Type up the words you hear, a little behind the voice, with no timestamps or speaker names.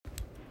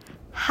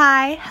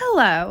Hi,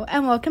 hello,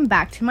 and welcome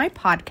back to my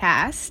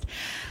podcast.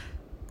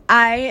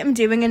 I am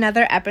doing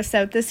another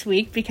episode this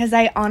week because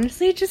I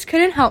honestly just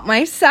couldn't help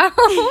myself.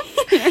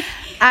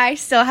 I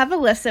still have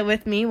Alyssa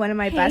with me, one of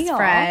my best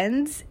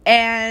friends,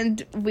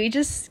 and we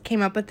just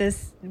came up with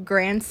this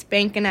grand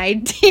spanking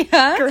idea.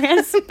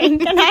 To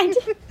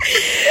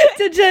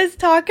just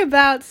talk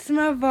about some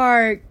of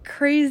our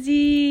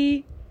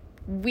crazy,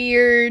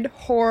 weird,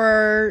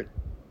 horror,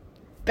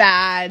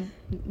 bad,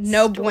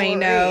 no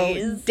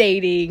bueno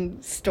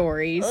dating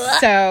stories.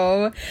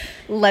 So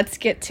let's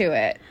get to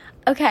it.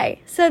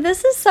 Okay, so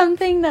this is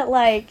something that,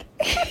 like,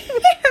 every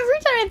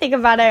time I think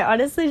about it, I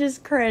honestly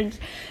just cringe.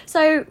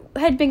 So I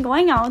had been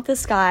going out with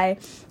this guy.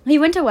 He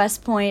went to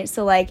West Point,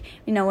 so, like,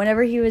 you know,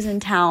 whenever he was in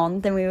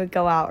town, then we would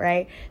go out,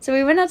 right? So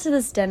we went out to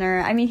this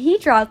dinner. I mean, he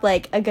dropped,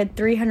 like, a good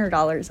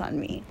 $300 on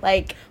me.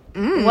 Like,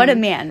 what a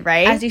man,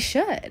 right? As he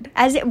should.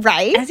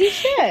 Right? As he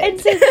should.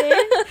 And so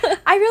then,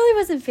 I really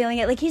wasn't feeling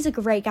it. Like, he's a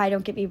great guy,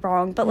 don't get me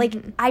wrong. But, like,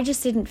 I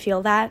just didn't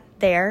feel that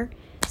there.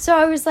 So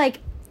I was like,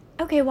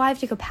 okay, well, I have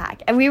to go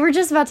pack. And we were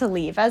just about to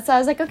leave. So I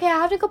was like, okay, I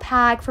have to go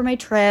pack for my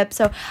trip.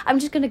 So I'm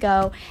just going to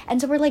go.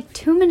 And so we're like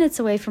 2 minutes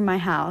away from my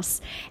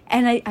house.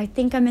 And I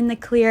think I'm in the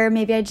clear.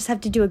 Maybe I just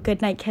have to do a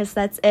goodnight kiss.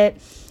 That's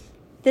it.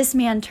 This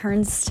man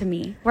turns to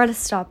me. We're at a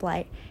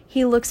stoplight.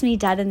 He looks me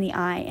dead in the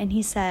eye. And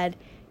he said,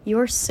 "You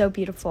are so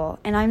beautiful.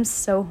 And I'm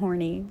so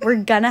horny. We're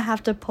going to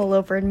have to pull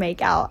over and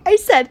make out." I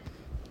said,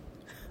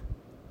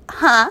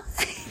 huh?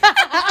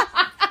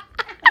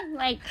 I'm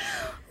like,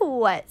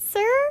 what,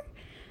 sir?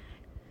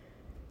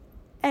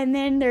 And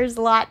then there's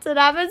lots that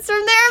happens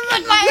from there,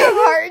 but my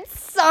heart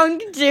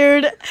sunk,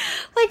 dude. Like,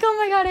 oh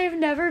my God, I've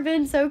never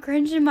been so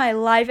cringe in my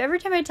life. Every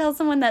time I tell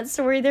someone that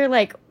story, they're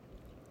like,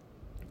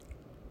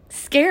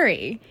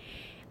 scary.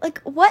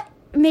 Like, what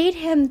made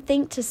him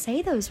think to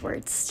say those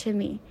words to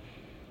me?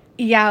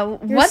 Yeah,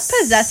 what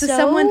possesses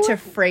someone to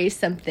phrase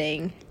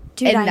something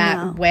in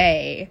that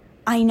way?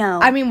 I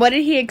know. I mean, what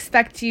did he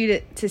expect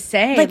you to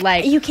say?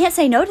 Like, you can't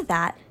say no to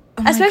that.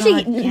 Oh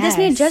especially, God, yes. This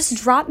man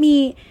just dropped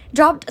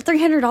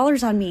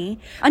 $300 on me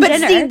on dinner.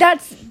 But see,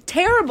 that's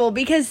terrible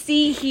because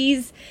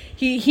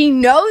he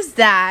knows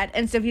that,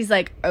 and so he's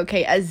like,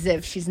 okay, as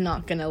if she's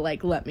not gonna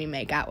like let me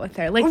make out with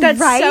her. Like, that's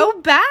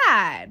so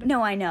bad.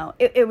 No, I know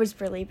it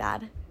was really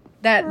bad.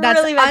 That's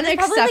really bad.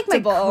 unacceptable. It's probably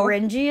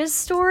like my cringiest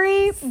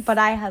story, but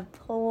I have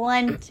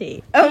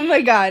plenty. Oh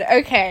my God.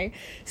 Okay,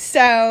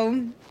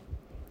 so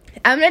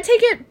I'm gonna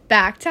take it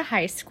back to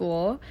high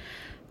school.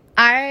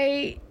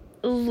 I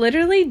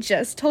literally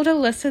just told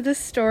Alyssa this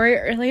story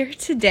earlier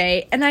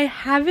today, and I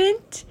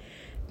haven't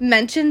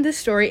mentioned the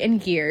story in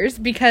years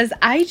because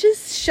I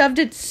just shoved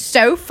it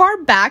so far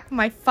back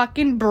my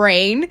fucking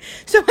brain,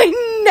 so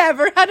I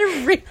never had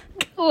to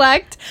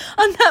recollect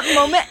on that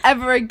moment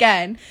ever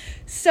again.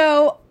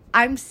 So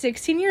I'm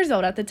 16 years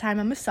old at the time.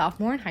 I'm a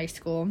sophomore in high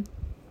school.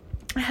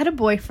 I had a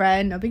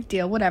boyfriend, no big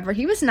deal, whatever.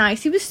 He was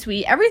nice, he was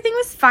sweet. Everything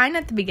was fine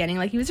at the beginning.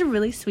 Like, he was a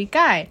really sweet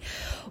guy.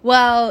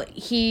 Well,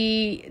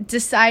 he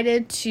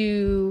decided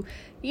to,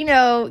 you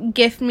know,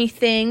 gift me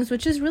things,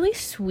 which is really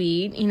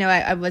sweet. You know,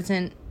 I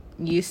wasn't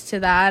used to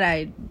that.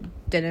 I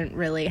didn't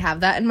really have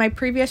that in my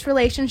previous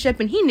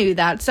relationship, and he knew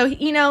that. So,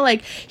 you know,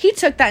 like, he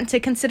took that into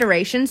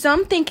consideration. So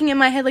I'm thinking in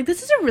my head, like,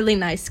 this is a really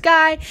nice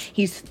guy.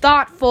 He's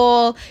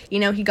thoughtful. You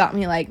know, he got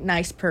me, like,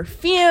 nice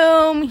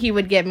perfume. He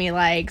would give me,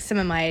 like, some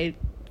of my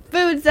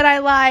foods that I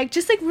like,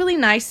 just like really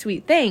nice,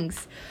 sweet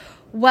things.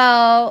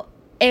 Well,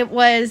 it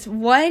was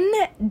one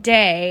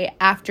day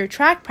after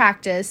track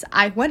practice,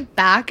 I went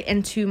back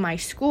into my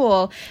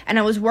school and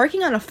I was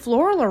working on a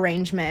floral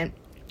arrangement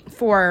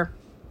for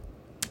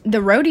the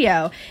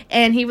rodeo,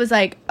 and he was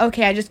like,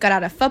 okay, I just got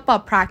out of football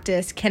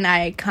practice, can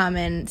I come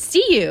and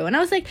see you? And I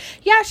was like,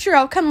 yeah, sure,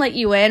 I'll come let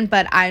you in,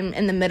 but I'm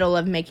in the middle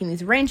of making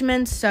these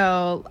arrangements,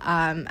 so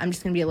I'm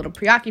just gonna be a little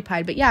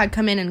preoccupied, but yeah,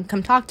 come in and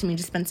come talk to me,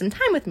 just spend some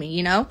time with me,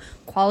 you know,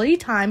 quality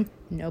time,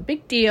 no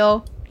big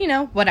deal, you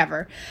know,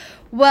 whatever.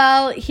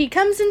 Well, he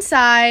comes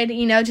inside,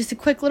 you know, just a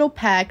quick little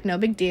peck, no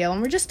big deal,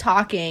 and we're just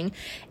talking,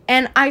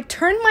 and I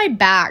turn my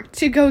back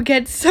to go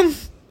get some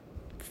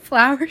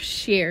flower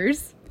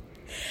shears.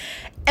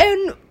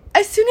 And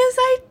as soon as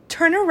I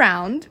turn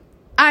around,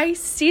 I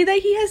see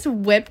that he has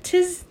whipped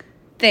his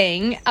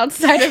thing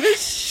outside of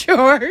his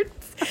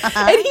shorts.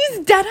 And he's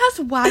dead ass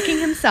whacking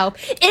himself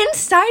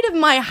inside of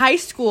my high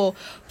school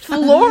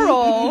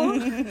floral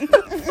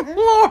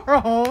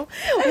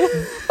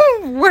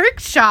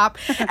workshop.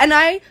 And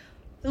I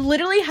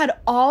literally had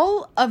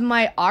all of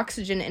my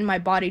oxygen in my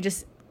body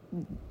just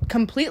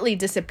completely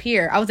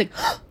disappear. I was like,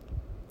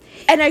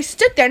 and I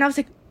stood there and I was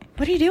like,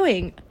 what are you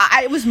doing?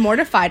 I was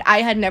mortified.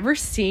 I had never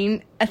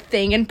seen a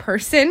thing in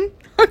person.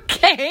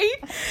 Okay.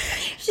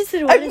 She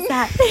said, what is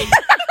that?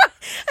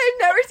 I've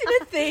never seen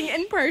a thing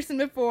in person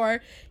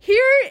before.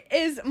 Here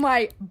is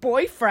my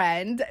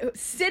boyfriend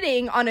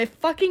sitting on a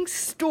fucking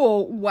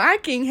stool,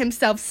 whacking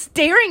himself,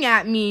 staring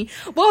at me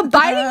while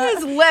biting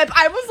his lip.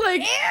 I was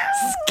like,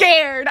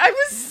 scared. I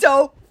was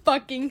so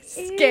fucking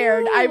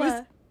scared. Ew. I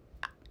was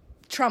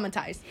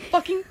traumatized.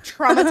 Fucking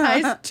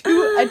traumatized to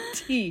a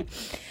T.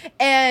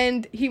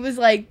 And he was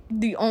like,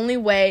 the only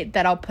way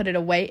that I'll put it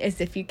away is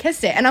if you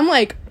kiss it. And I'm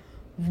like,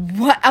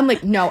 what? I'm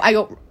like, no. I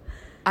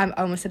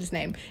almost said his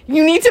name.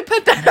 You need to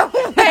put that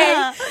away.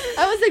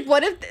 I was like,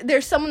 what if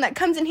there's someone that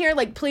comes in here,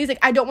 like, please, like,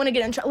 I don't want to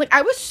get in trouble. Like,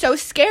 I was so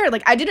scared.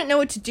 Like, I didn't know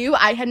what to do.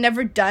 I had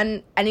never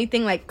done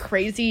anything, like,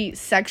 crazy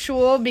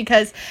sexual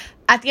because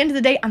at the end of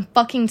the day, I'm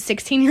fucking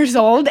 16 years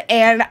old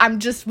and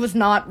was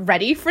not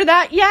ready for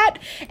that yet.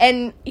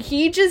 And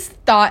he just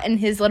thought in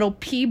his little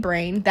pea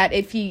brain that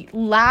if he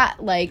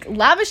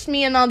lavished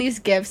me in all these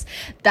gifts,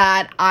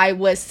 that I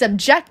was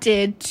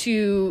subjected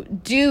to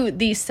do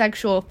these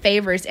sexual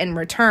favors in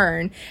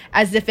return,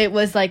 as if it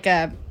was like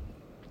a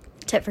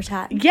tit for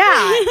tat.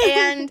 Yeah.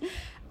 And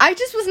I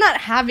just was not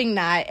having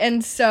that.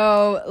 And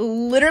so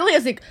literally I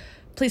was like,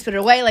 please put it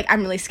away. Like,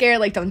 I'm really scared.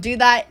 Like, don't do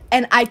that.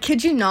 And I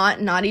kid you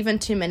not even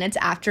 2 minutes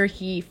after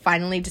he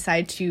finally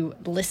decided to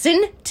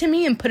listen to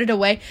me and put it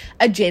away,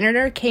 a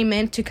janitor came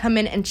in to come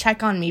in and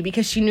check on me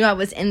because she knew I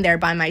was in there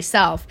by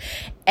myself.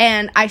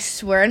 And I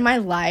swear in my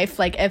life,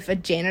 like, if a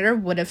janitor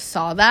would have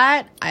saw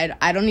that,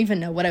 I don't even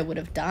know what I would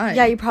have done.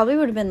 Yeah, you probably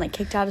would have been, like,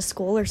 kicked out of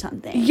school or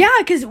something. Yeah,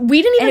 because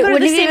we didn't even go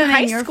to the same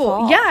high school.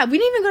 Fault. Yeah, we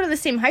didn't even go to the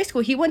same high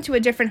school. He went to a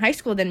different high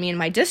school than me in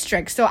my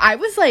district. So I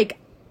was like,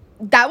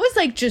 that was,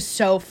 like, just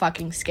so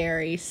fucking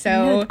scary.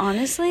 So yeah,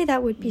 honestly,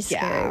 that would be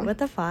scary. Yeah. What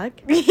the fuck?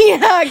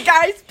 Yeah,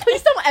 guys,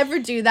 please don't ever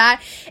do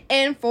that.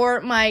 And for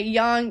my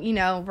young,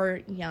 we're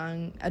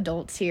young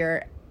adults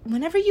here.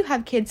 Whenever you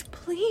have kids,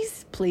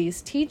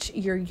 please teach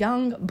your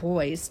young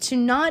boys to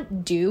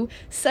not do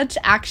such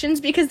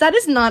actions because that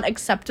is not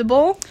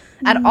acceptable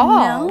at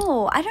all.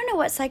 No, I don't know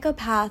what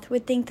psychopath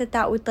would think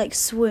that would, like,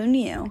 swoon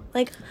you.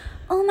 Like,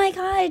 oh my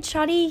god,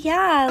 Shawty,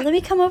 yeah, let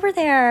me come over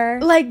there.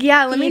 Like,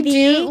 yeah, let me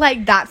do,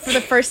 like, that for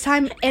the first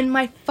time in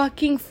my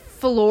fucking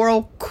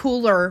floral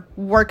cooler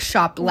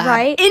workshop lab.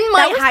 Right? In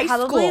my high school.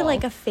 That was probably,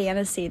 like, a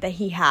fantasy that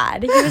he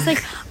had. He was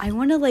like, I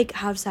want to, like,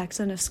 have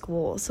sex in a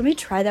school. So let me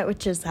try that with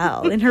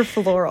Giselle in her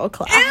floral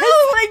class.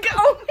 Ew, like,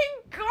 oh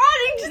my god,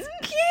 I just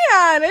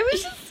can't.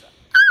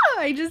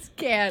 I just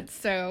can't,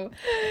 so...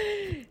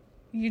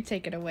 You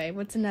take it away.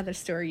 What's another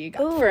story you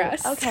got for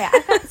us? Okay.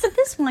 So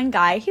this one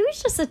guy, he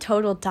was just a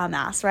total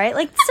dumbass, right?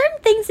 Like,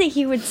 certain things that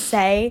he would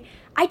say,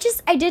 I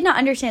did not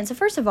understand. So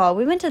first of all,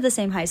 we went to the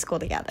same high school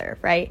together,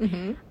 right?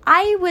 Mm-hmm.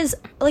 I was,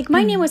 like,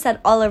 my name was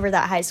said all over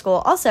that high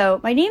school. Also,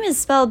 my name is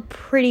spelled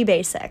pretty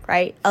basic,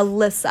 right?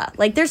 Alyssa.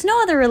 Like, there's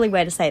no other really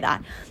way to say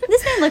that.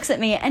 This man looks at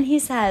me and he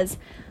says,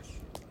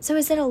 so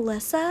is it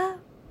Alyssa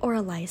or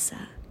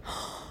Alyssa?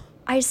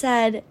 I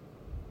said,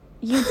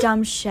 you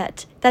dumb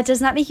shit. That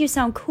does not make you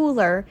sound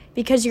cooler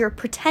because you're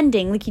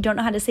pretending like you don't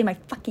know how to say my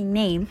fucking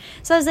name.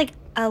 So I was like,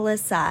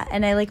 Alyssa,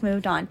 and I, like,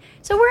 moved on.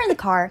 So we're in the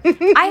car.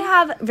 I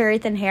have very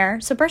thin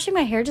hair, so brushing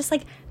my hair just,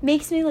 like,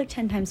 makes me look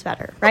 10 times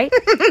better, right?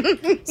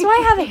 So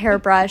I have a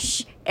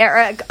hairbrush,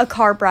 a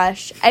car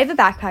brush. I have a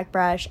backpack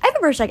brush. I have a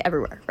brush, like,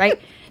 everywhere, right?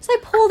 So I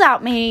pulled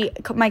out my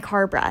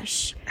car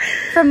brush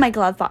from my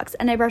glove box,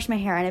 and I brushed my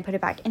hair, and I put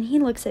it back. And he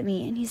looks at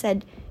me, and he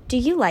said, do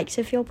you like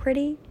to feel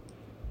pretty?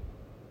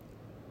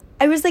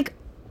 I was like,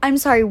 I'm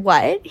sorry,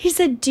 what? He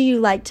said, do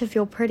you like to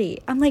feel pretty?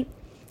 I'm like,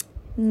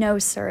 no,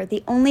 sir.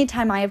 The only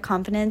time I have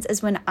confidence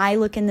is when I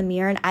look in the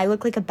mirror and I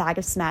look like a bag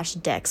of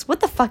smashed dicks. What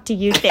the fuck do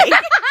you think? Oh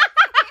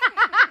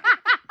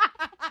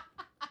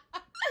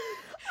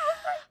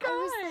my God. I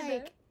was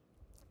like,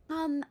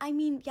 I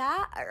mean,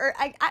 yeah. Or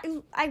I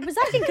was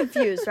acting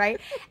confused, right?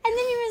 And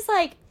then he was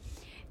like,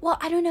 well,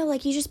 I don't know,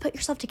 like, you just put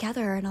yourself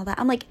together and all that.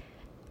 I'm like,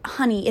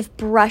 honey, if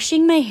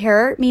brushing my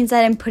hair means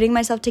that I'm putting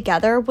myself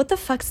together, what the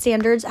fuck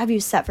standards have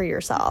you set for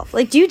yourself?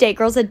 Like, do you date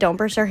girls that don't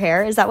brush their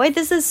hair? Is that why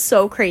this is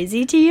so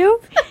crazy to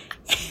you?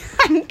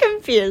 I'm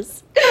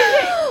confused.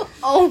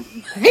 Oh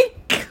my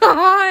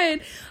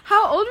God.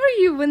 How old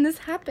were you when this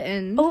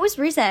happened? Oh, it was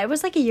recent. It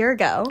was like a year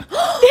ago. No!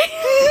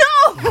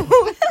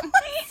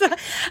 I'm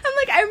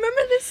like, I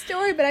remember this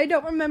story, but I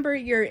don't remember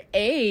your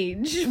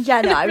age.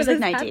 Yeah, no, I was like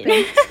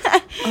 19.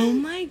 Oh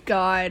my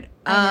God.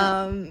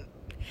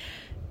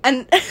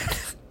 And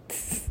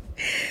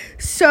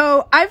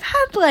so I've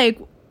had, like,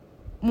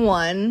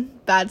 one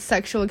bad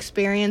sexual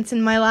experience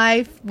in my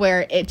life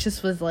where it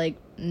just was, like,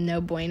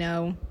 no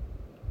bueno.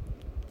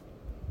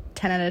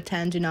 10 out of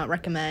 10, do not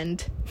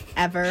recommend.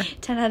 Ever.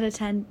 10 out of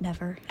 10,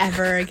 never.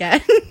 Ever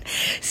again.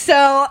 So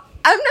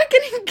I'm not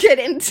going to get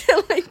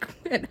into, like,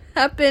 what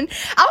happened.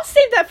 I'll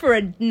save that for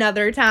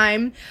another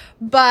time.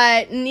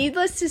 But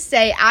needless to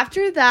say,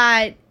 after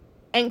that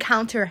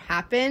encounter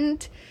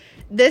happened,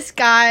 this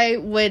guy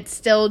would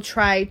still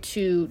try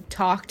to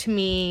talk to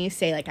me,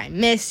 say, like, I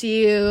miss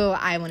you,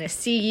 I want to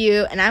see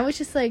you, and I was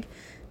just like,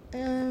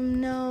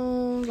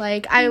 no,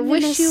 like, I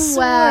wish you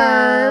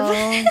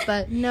well,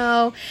 but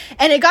no.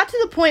 And it got to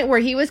the point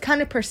where he was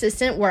kind of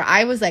persistent, where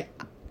I was like,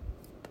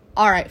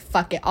 all right,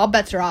 fuck it, all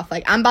bets are off,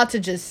 like, I'm about to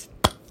just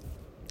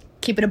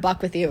keep it a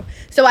buck with you.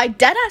 So I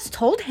deadass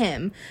told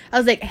him, I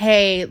was like,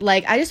 hey,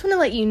 like, I just want to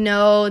let you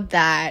know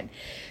that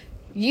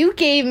you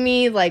gave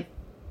me, like,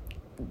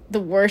 the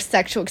worst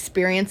sexual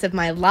experience of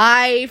my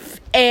life.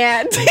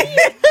 And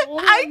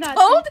I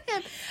told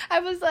him, I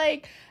was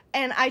like,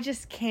 and I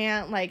just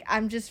can't, like,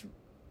 I'm just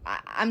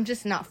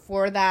not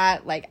for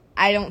that. Like,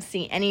 I don't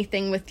see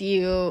anything with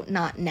you.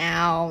 Not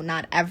now,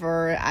 not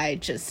ever. I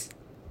just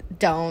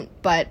don't.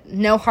 But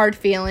no hard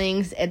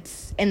feelings.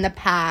 It's in the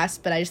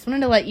past. But I just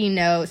wanted to let you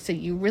know so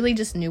you really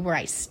just knew where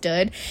I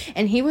stood.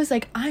 And he was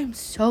like, I'm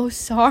so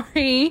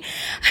sorry.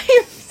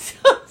 I'm so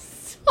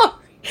sorry.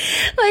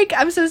 Like,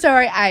 I'm so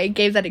sorry I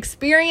gave that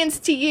experience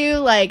to you.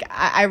 Like,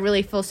 I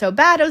really feel so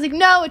bad. I was like,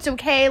 no, it's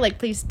okay. Like,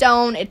 please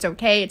don't. It's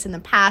okay. It's in the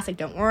past. Like,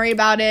 don't worry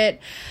about it.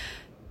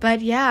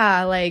 But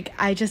yeah, like,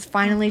 I just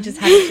finally just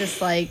had to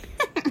just, like,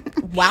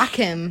 whack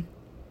him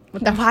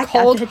with the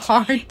cold,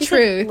 hard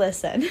truth.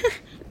 Listen.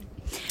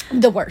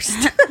 The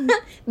worst.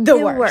 The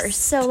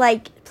worst. So,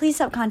 like, please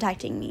stop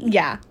contacting me.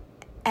 Yeah.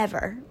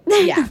 Ever.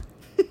 Yeah.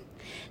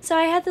 So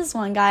I had this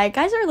one guy.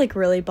 Guys are, like,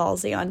 really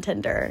ballsy on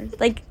Tinder.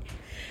 Like,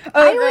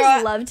 I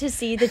always love to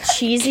see the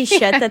cheesy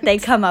shit that they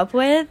come up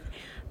with.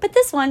 But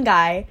this one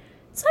guy,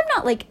 so I'm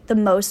not, like, the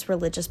most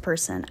religious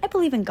person. I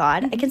believe in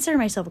God. I consider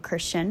myself a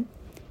Christian.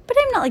 But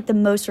I'm not, like, the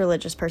most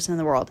religious person in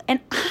the world. And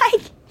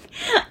I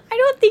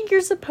don't think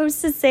you're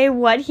supposed to say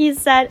what he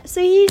said. So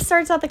he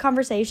starts out the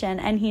conversation,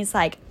 and he's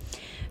like,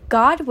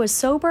 God was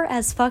sober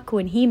as fuck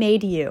when he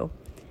made you.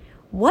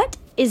 What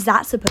is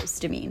that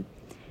supposed to mean?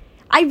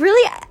 I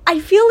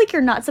feel like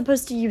you're not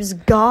supposed to use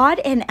God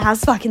and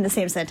as fuck in the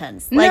same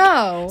sentence. Like,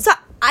 no. So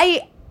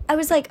I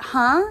was like,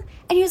 huh?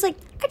 And he was like,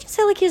 I just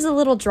feel like he was a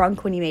little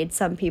drunk when he made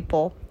some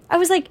people. I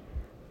was like,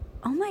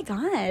 oh my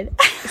God.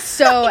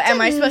 So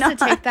am I supposed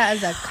to take that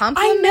as a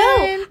compliment?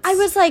 I know. I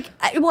was like,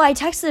 I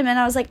texted him and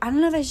I was like, I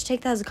don't know if I should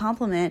take that as a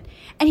compliment.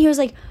 And he was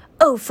like,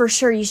 oh, for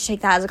sure you should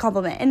take that as a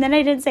compliment. And then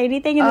I didn't say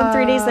anything. And then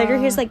 3 days later,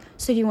 he was like,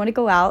 so do you want to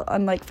go out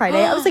on, like,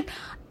 Friday? I was like,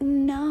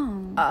 no.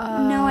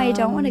 No, I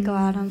don't want to go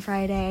out on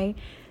Friday.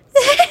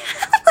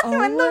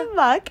 What the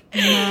fuck?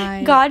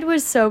 God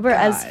was sober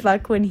as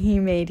fuck when he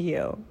made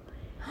you.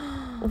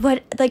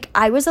 What? Like,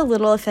 I was a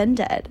little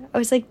offended. I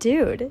was like,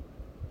 dude.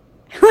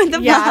 What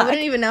the fuck? I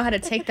wouldn't even know how to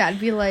take that. I'd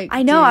be like,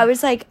 I know. dude. I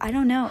was like, I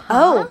don't know. Huh?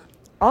 Oh,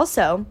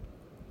 also,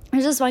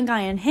 there's this one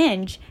guy on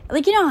Hinge.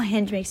 Like, you know how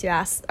Hinge makes you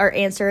ask or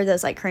answer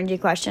those, like, cringy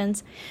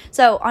questions?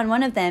 So on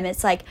one of them,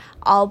 it's like,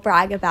 I'll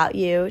brag about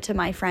you to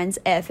my friends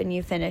if, and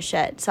you finish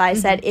it. So I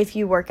said, if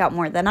you work out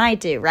more than I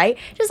do, right?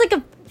 Just like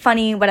a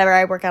funny, whatever,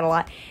 I work out a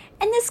lot.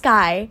 And this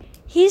guy,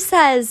 he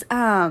says,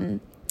 from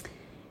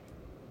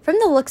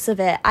the looks of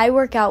it, I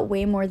work out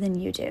way more than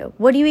you do.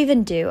 What do you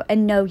even do?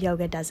 And no,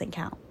 yoga doesn't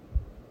count.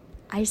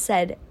 I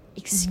said,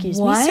 excuse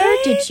me, sir?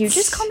 Did you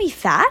just call me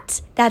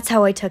fat? That's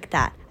how I took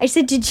that. I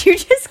said, did you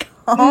just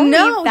call me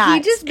fat? No, he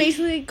just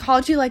basically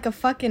called you like a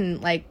fucking,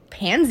 like,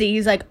 pansy.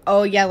 He's like,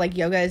 oh, yeah, like,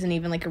 yoga isn't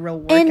even, like, a real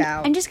workout. And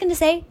I'm just going to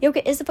say,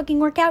 yoga is a fucking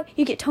workout.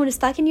 You get toned as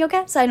fuck in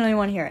yoga, so I don't even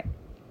want to hear it.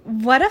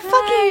 What a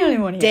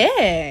fucking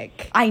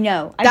dick. I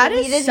know. That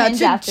is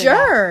such a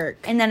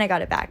jerk. That. And then I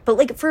got it back. But,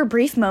 like, for a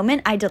brief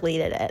moment, I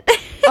deleted it.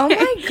 Oh,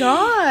 my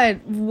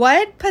God.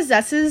 What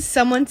possesses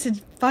someone to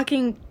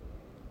fucking...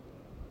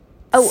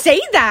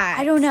 say that?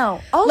 I don't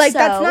know. Also, like,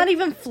 that's not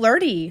even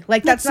flirty.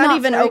 Like, that's not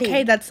even flirty.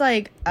 Okay. That's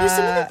like, some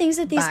of the things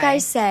that these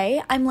guys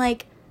say, I'm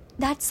like,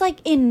 that's, like,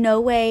 in no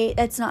way,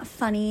 that's not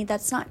funny.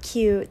 That's not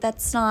cute.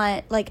 That's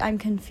not, like, I'm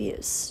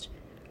confused.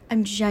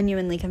 I'm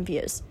genuinely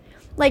confused.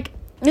 Like,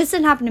 this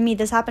didn't happen to me.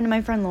 This happened to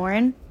my friend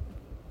Lauren.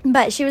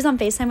 But she was on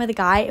FaceTime with a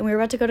guy, and we were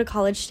about to go to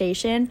College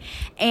Station,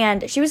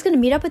 and she was going to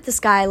meet up with this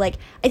guy, like,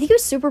 I think it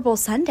was Super Bowl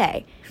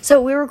Sunday. So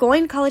we were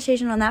going to College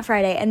Station on that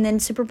Friday, and then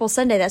Super Bowl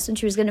Sunday, that's when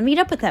she was going to meet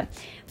up with him.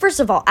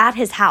 First of all, at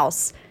his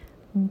house,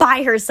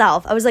 by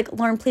herself. I was like,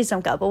 Lauren, please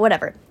don't go, but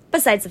whatever.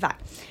 Besides the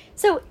fact.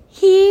 So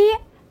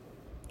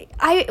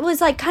I was,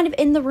 like, kind of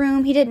in the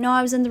room. He didn't know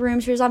I was in the room.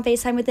 She was on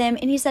FaceTime with him,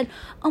 and he said,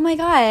 oh, my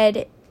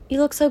God, you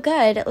look so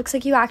good. It looks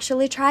like you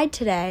actually tried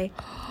today.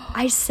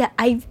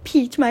 I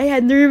peeked my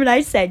head in the room and I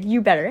said, you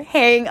better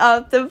hang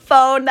up the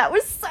phone. That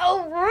was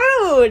so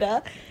rude.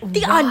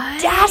 The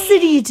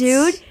audacity,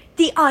 dude.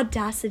 The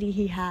audacity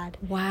he had.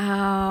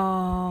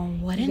 Wow.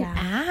 What an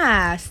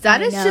ass.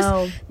 That is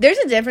just, there's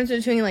a difference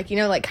between, like, you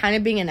know, like, kind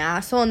of being an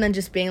asshole and then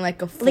just being,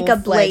 like, a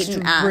full-fledged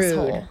rude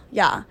asshole.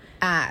 Yeah.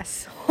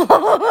 Ass.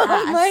 Oh,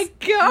 my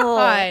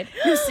God.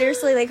 No,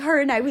 seriously, like,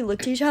 her and I, we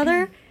looked at each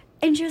other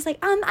and she was like,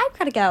 I've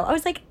got to go. I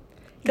was like,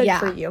 good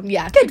for you.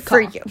 Yeah. Good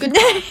for you. Good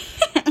call.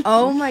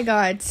 Oh my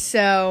God.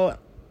 So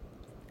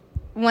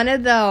one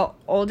of the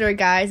older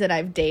guys that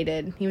I've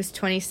dated, he was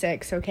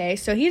 26, okay?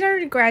 So he'd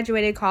already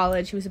graduated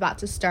college. He was about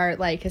to start,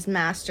 like, his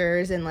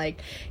master's, and,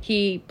 like,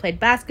 he played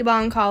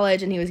basketball in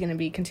college, and he was going to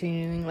be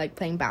continuing, like,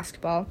 playing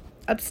basketball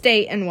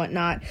upstate and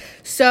whatnot.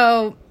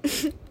 So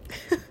we'd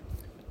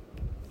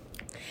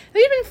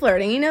been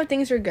flirting, you know,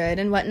 things were good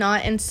and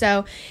whatnot. And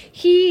so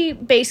he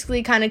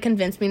basically kind of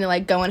convinced me to,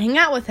 like, go and hang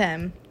out with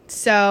him.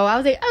 So I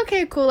was like,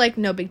 okay, cool, like,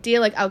 no big deal.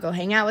 Like, I'll go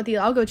hang out with you.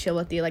 I'll go chill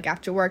with you, like,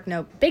 after work,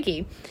 no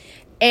biggie.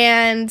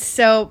 And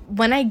so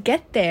when I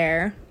get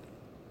there,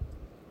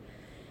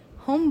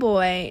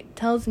 homeboy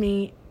tells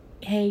me,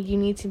 hey, you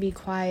need to be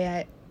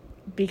quiet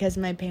because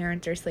my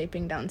parents are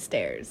sleeping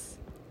downstairs.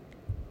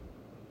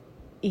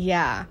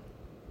 Yeah.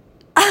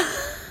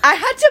 I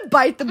had to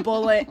bite the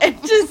bullet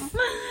and just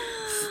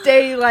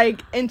stay,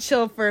 like, and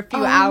chill for a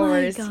few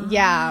hours.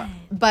 Yeah.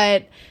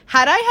 But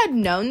had I had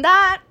known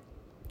that,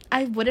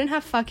 I wouldn't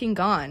have fucking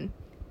gone.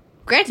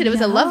 Granted, it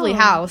was a lovely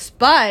house,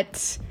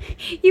 but...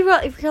 You're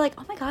like,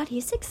 oh my God,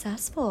 he's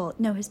successful.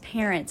 No, his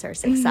parents are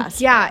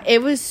successful. Yeah,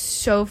 it was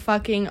so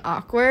fucking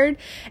awkward.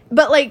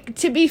 But, like,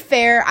 to be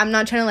fair, I'm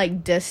not trying to,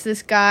 like, diss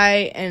this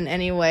guy in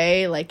any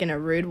way, like, in a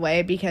rude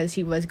way, because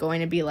he was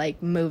going to be,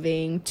 like,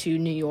 moving to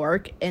New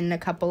York in a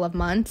couple of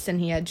months, and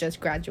he had just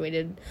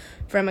graduated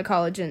from a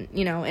college in,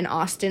 you know, in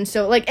Austin.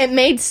 So, like, it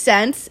made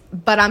sense,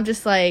 but I'm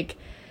just like...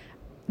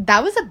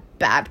 That was a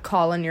bad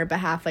call on your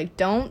behalf. Like,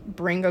 don't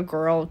bring a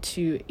girl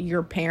to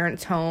your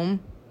parents' home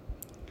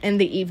in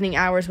the evening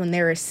hours when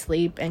they're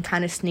asleep and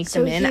kind of sneak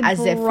them in as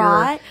if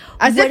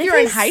you're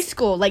in high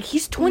school. Like,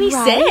 he's 26.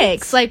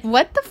 Right? Like,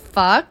 what the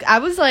fuck? I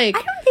was like...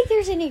 I don't think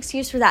there's any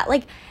excuse for that.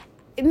 Like,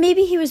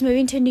 maybe he was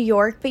moving to New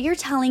York, but you're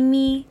telling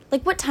me...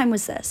 Like, what time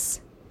was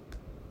this?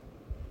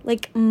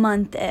 Like,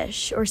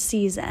 month-ish or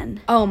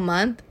season. Oh,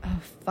 month? Oh,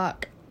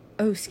 fuck.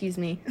 Oh, excuse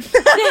me.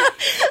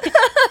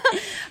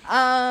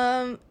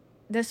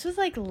 This was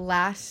like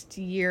last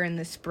year in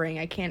the spring.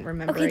 I can't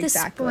remember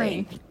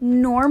exactly. Spring.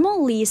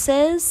 Normal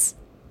leases,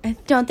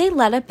 don't they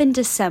let up in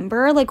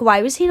December? Like,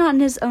 why was he not in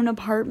his own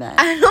apartment?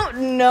 I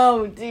don't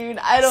know, dude.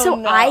 I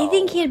don't know. So I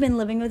think he had been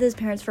living with his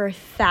parents for a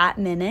fat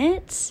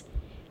minute.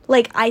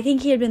 Like, I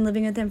think he had been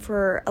living with them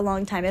for a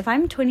long time. If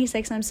I'm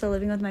 26 and I'm still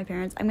living with my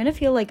parents, I'm gonna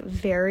feel like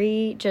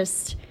very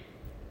just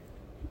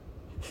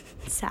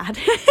sad.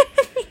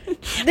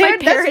 My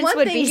parents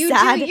would be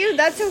sad. Do you.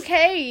 That's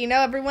okay. You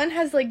know, everyone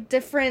has, like,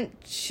 different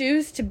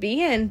shoes to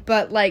be in,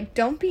 but, like,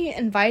 don't be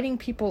inviting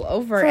people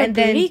over and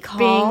then being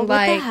like, what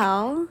the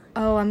hell?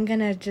 Oh, I'm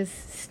gonna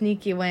just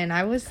sneak you in.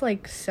 I was,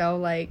 like, so,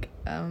 like,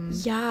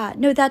 Yeah.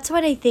 No, that's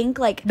what I think,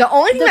 like... The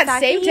only thing that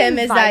saved him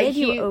is that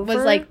he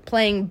was, like,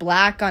 playing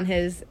black on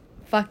his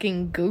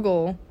fucking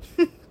Google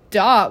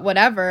dot,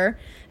 whatever.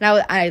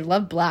 And I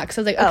love black.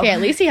 So I was like, okay, at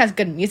least he has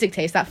good music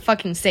taste. That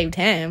fucking saved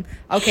him.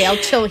 Okay, I'll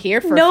chill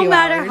here for a few hours. No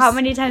matter how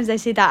many times I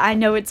see that, I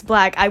know it's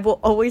black. I will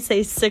always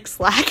say 6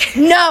 Black.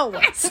 No!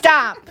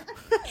 Stop!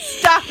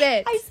 Stop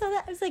it! I saw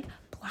that. I was like,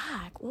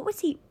 black? What was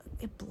he?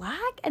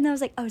 Black? And I was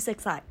like, oh,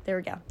 6 Black. There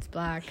we go. It's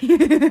black. No,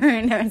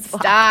 it's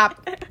black.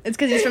 Stop. It's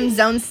because he's from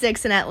Zone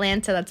 6 in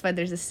Atlanta. That's why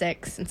there's a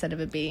 6 instead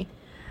of a B.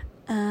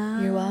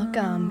 You're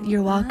welcome.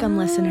 You're welcome,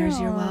 listeners.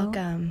 You're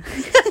welcome.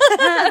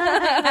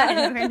 I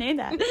never knew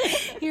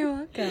that. You're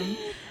welcome.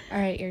 All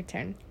right, your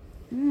turn.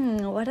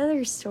 What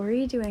other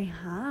story do I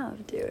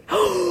have, dude?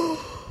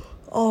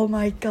 Oh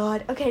my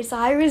God. Okay,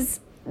 so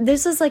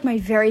this was like my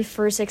very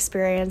first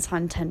experience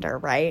on Tinder,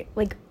 right?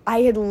 Like, I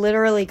had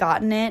literally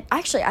gotten it.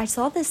 Actually, I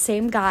saw the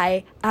same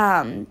guy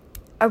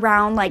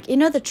around, like, you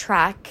know, the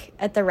track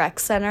at the rec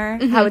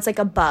center, how it's like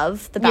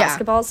above the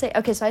basketball state.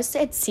 Okay, so I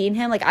had seen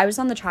him, like, I was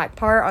on the track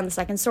part on the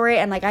second story,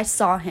 and like I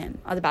saw him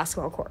on the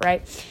basketball court,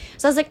 right?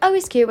 So I was like, oh,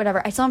 he's cute,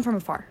 whatever. I saw him from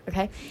afar.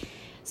 Okay,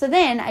 so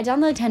then I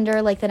download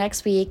Tinder like the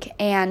next week,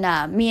 and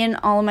me and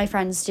all of my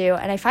friends do,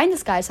 and I find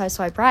this guy, so I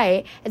swipe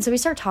right, and so we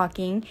start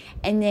talking,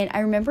 and then I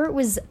remember it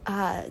was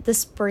the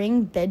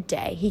spring bid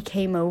day. He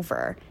came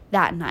over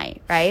that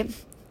night, right?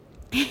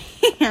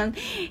 And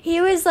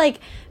he was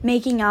like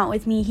making out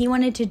with me. He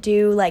wanted to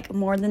do like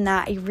more than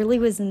that. I really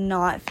was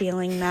not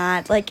feeling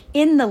that, like,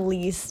 in the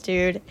least,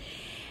 dude.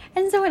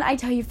 And so when I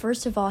tell you,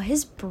 first of all,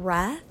 his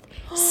breath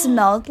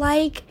smelled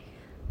like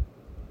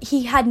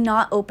he had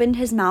not opened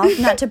his mouth,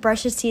 not to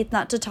brush his teeth,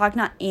 not to talk,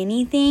 not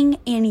anything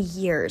in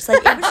years.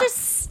 Like, it was just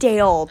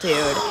stale,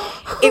 dude.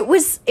 It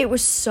was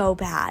so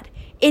bad.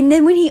 And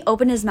then when he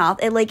opened his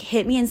mouth, it like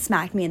hit me and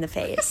smacked me in the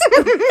face.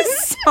 It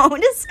was so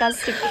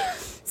disgusting.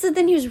 So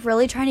then he was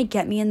really trying to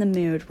get me in the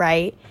mood,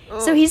 right?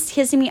 Oh. So he's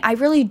kissing me. I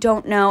really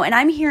don't know. And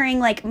I'm hearing,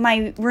 like,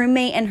 my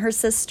roommate and her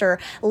sister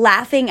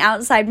laughing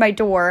outside my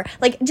door,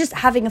 like, just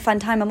having a fun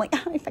time. I'm like,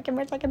 oh, I fucking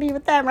wish I could be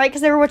with them, right?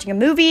 Because they were watching a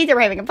movie. They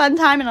were having a fun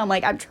time. And I'm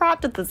like, I'm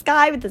trapped with this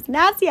guy with this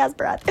nasty-ass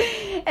breath.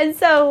 And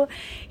so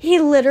he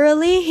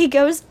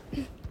goes,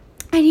 and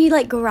he,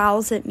 like,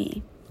 growls at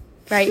me,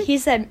 right? He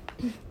said...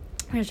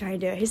 I'm going to try to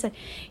do it. He said,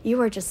 you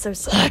are just so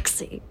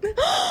sexy.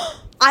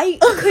 I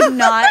could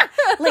not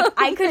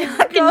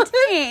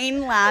contain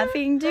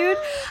laughing, dude.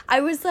 I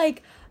was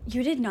like,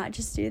 you did not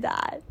just do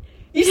that.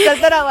 You said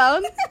that out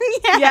loud?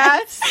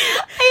 Yes.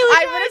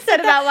 I would have said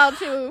it out loud,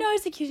 too. No, I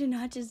was like, you did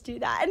not just do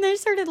that. And then I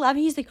started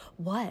laughing. He's like,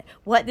 what?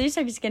 What? Then he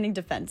started just getting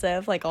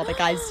defensive, like all the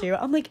guys do.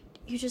 I'm like,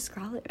 you just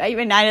growled at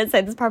me. I didn't say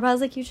this part, but I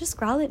was like, you just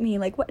growled at me.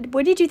 Like,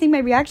 what did you think my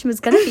reaction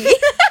was going to be?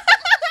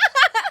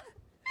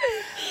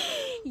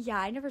 Yeah,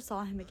 I never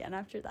saw him again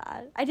after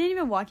that. I didn't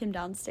even walk him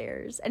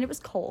downstairs, and it was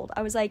cold.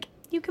 I was like,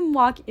 you can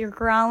walk your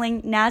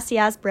growling,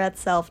 nasty-ass breath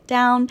self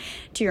down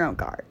to your own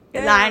car.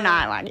 Because I'm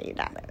not walking you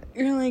down there.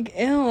 You're like,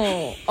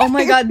 ew. Oh,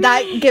 my God,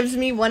 that gives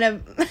me one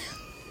of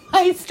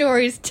my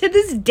stories to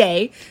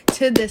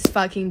this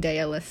fucking day,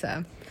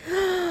 Alyssa.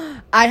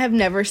 I have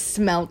never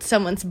smelled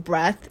someone's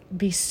breath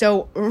be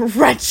so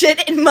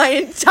wretched in my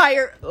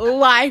entire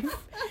life.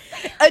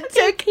 It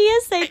took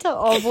PSA to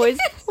all boys,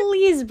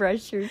 please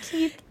brush your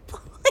teeth.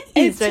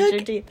 Please brush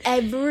your teeth.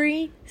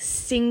 Every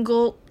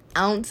single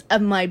ounce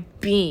of my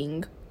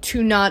being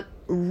to not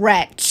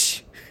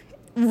retch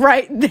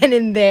right then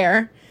and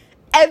there.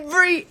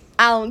 Every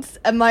ounce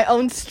of my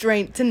own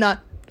strength to not...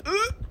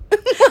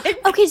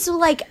 Okay, so,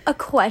 like, a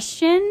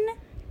question...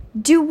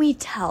 Do we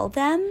tell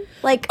them?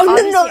 Like, oh,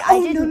 obviously, no, I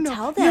didn't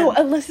tell them.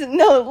 No, listen,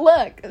 no,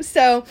 look.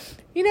 So,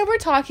 we're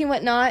talking,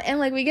 whatnot, and,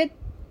 like, we get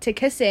to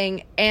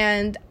kissing,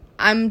 and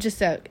I'm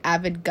just a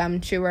avid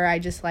gum chewer. I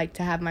just like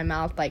to have my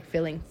mouth, like,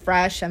 feeling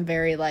fresh. I'm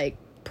very, like,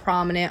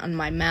 prominent on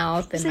my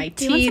mouth and my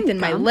teeth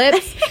and my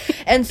lips.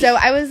 And so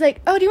I was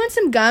like, oh, do you want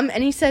some gum?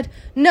 And he said,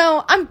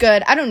 no, I'm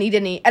good. I don't need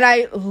any. And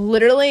I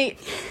literally,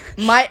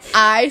 my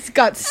eyes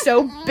got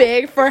so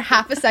big for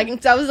half a second,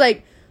 because I was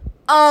like,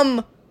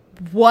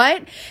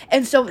 what?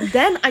 And so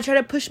then I tried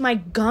to push my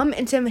gum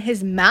into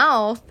his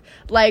mouth,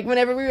 like,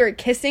 whenever we were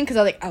kissing, because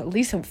I was like, oh, at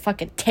least he'll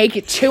fucking take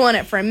it, chew on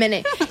it for a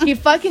minute. He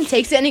fucking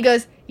takes it, and he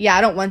goes, yeah, I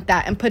don't want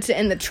that, and puts it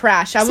in the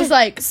trash. I was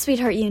like...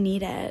 Sweetheart, you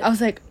need it. I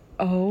was like,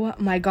 oh,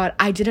 my God.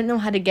 I didn't know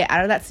how to get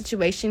out of that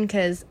situation,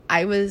 because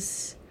I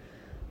was...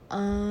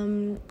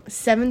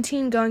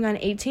 17 going on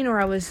 18, or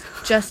I was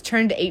just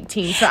turned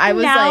 18. So I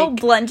was now,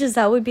 like... blunt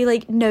Giselle would be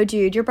like, no,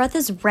 dude, your breath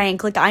is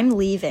rank. Like, I'm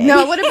leaving.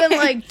 No, it would have been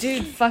like,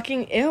 dude,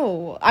 fucking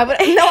ew. I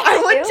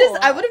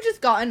would have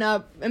just gotten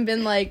up and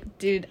been like,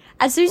 dude...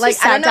 As soon as you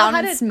sat down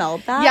and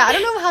smelled that? Yeah, I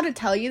don't know how to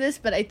tell you this,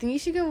 but I think you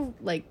should go,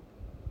 like,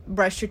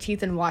 brush your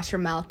teeth and wash your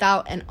mouth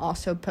out, and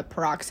also put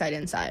peroxide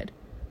inside.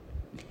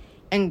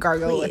 And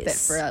gargle with it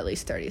for at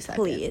least 30 seconds.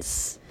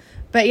 Please.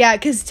 But yeah,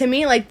 because to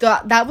me, like,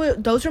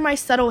 those were my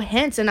subtle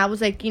hints, and I was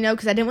like,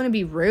 because I didn't want to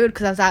be rude,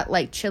 because I was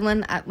like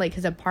chilling at, like,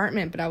 his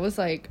apartment, but I was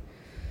like,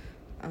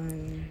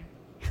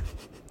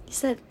 He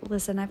said,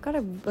 listen, I've got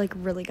to, like,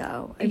 really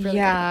go.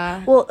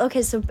 Yeah. Well,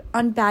 okay, so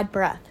on bad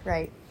breath,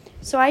 right?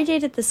 So I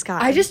dated this guy.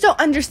 I just don't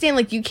understand,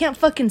 like, you can't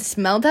fucking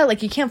smell that,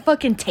 like, you can't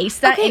fucking taste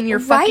that in your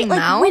fucking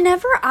mouth. Like,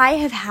 whenever I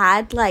have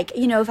had, like,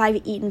 if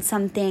I've eaten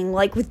something,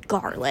 like, with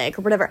garlic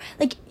or whatever,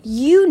 like,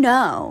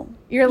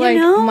 You're like,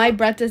 my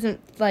breath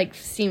doesn't, like,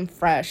 seem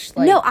fresh.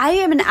 Like, no, I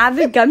am an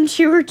avid gum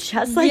chewer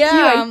just like you.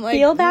 I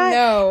feel that.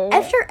 No.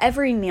 After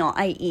every meal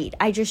I eat,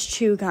 I just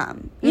chew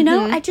gum. You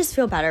know? I just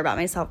feel better about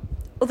myself.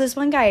 Well, this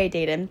one guy I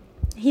dated,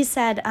 he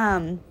said,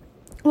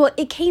 well,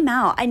 it came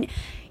out.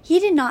 He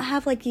did not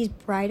have, like, these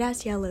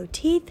bright-ass yellow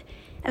teeth.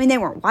 I mean, they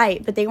weren't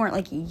white, but they weren't,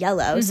 like,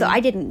 yellow. So I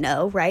didn't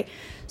know, right?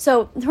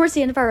 So towards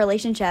the end of our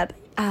relationship,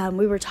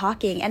 we were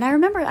talking. And I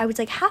remember I was,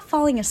 like, half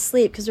falling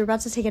asleep because we were about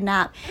to take a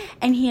nap.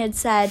 And he had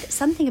said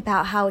something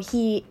about how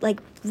he,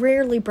 like,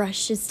 rarely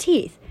brushed his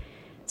teeth.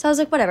 So I was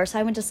like, whatever. So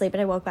I went to sleep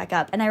and I woke back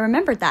up. And I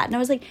remembered that. And I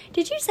was like,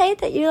 did you say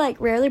that you, like,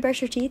 rarely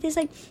brush your teeth? He's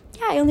like,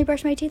 yeah, I only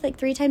brush my teeth, like,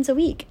 3 times a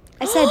week.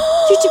 I said,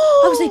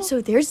 I was like,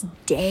 so there's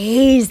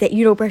days that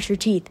you don't brush your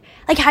teeth.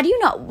 Like, how do you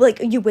not, like,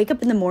 you wake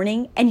up in the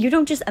morning and you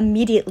don't just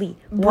immediately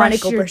want to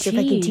go brush your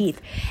fucking teeth.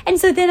 And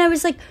so then I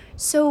was like,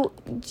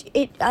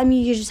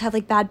 you just have,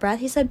 like, bad breath?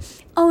 He said,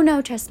 oh,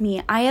 no, trust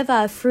me. I have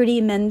a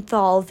fruity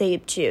menthol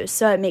vape juice,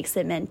 so it makes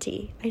it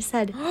minty. I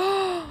said,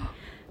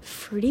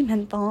 fruity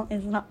menthol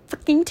is not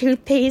fucking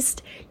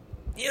toothpaste.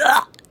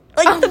 Ugh.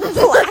 Like, the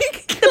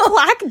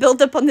plaque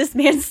built up on this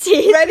man's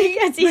teeth. Ready?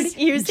 Because he's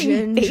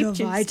using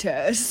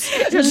Gingivitis.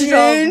 Gingivitis.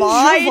 Oh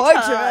my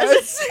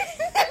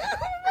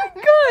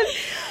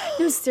God.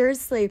 No,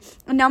 seriously.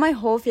 And now my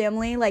whole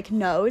family, like,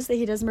 knows that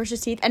he doesn't brush his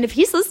teeth. And if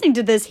he's listening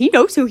to this, he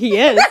knows who he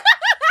is.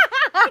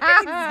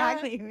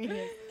 Exactly who he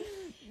is.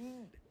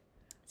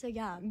 So,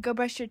 yeah. Go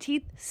brush your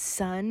teeth,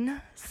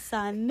 son.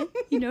 Son,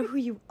 you know who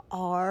you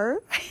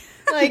are.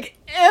 Like,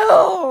 ew.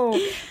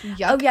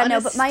 Yuck, oh, yeah,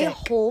 no, but my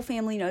whole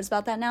family knows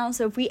about that now.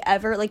 So if we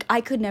ever, like,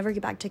 I could never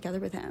get back together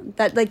with him.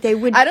 That, like, they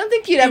would. I don't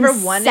think you'd ever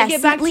want to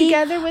get back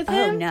together with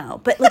him. Oh,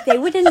 no. But, like, they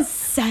would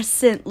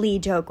incessantly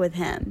joke with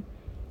him.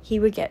 He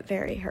would get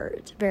very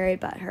hurt, very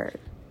butthurt.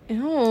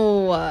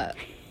 Ew.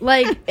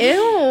 Like,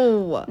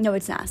 ew. No,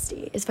 it's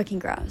nasty. It's fucking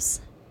gross.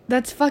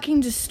 That's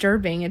fucking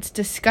disturbing. It's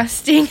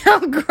disgusting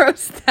how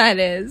gross that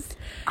is.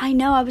 I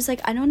know. I was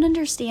like, I don't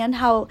understand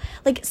how,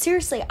 like,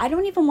 seriously, I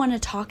don't even want to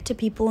talk to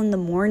people in the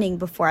morning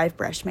before I've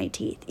brushed my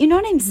teeth. You know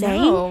what I'm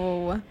saying?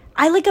 No.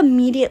 I, like,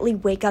 immediately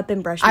wake up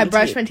and brush my teeth. I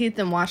brush my teeth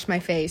and wash my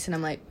face, and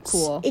I'm like,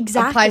 cool.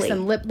 Exactly. Apply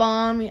some lip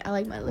balm. I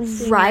like my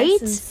lips right?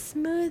 Nice and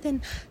smooth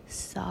and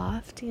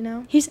soft, you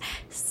know? He's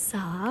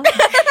soft.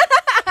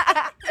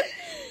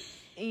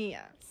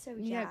 Yeah. So,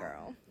 yeah,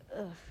 girl.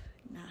 Ugh.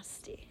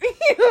 Nasty.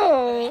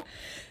 Ew.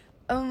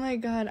 Oh my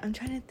God, I'm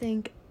trying to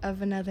think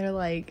of another,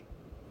 like,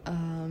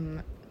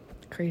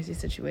 crazy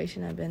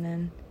situation I've been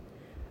in.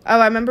 Oh,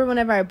 I remember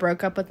whenever I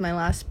broke up with my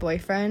last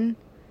boyfriend,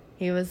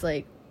 he was,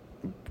 like,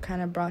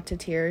 kind of brought to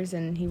tears,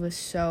 and he was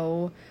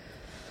so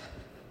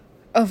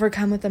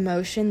overcome with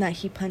emotion that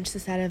he punched the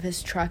side of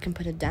his truck and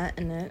put a dent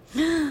in it.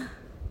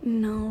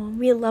 No,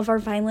 we love our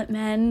violent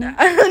men.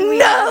 We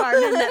No. love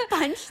our men that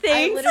punch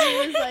things. I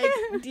literally was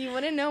like, do you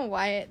want to know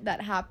why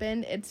that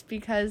happened? It's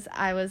because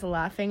I was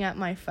laughing at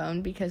my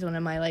phone because one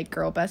of my, like,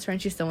 girl best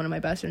friends, she's still one of my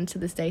best friends to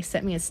this day,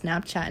 sent me a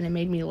Snapchat and it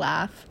made me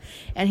laugh.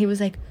 And he was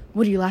like,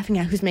 what are you laughing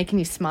at? Who's making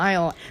you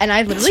smile? And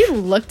I literally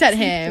looked at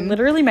him.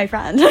 Literally my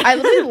friend. I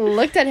literally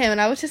looked at him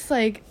and I was just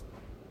like,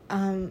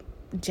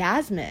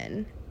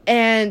 Jasmine.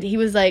 And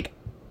he's like,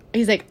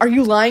 are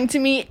you lying to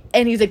me?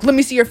 And he's like, let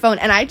me see your phone.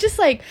 And I just,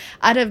 like,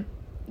 out of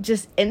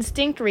just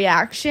instinct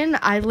reaction,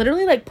 I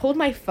literally, like, pulled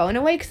my phone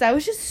away because I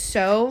was just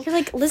so You're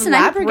like, listen,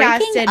 I'm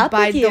breaking up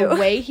by with you. the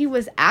way he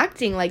was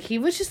acting. Like, he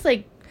was just,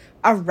 like,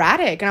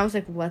 erratic. And I was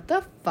like, what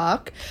the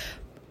fuck?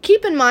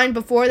 Keep in mind,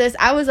 before this,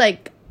 I was,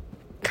 like,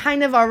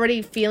 kind of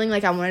already feeling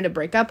like I wanted to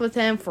break up with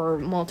him for a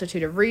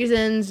multitude of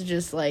reasons.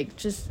 Just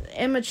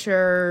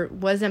immature,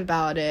 wasn't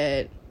about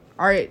it.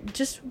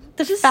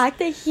 The fact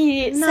that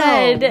he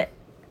said,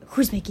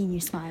 who's making you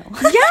smile?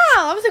 Yeah,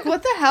 I was like,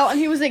 what the hell? And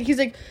he's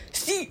like,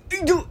 see,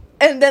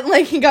 and then,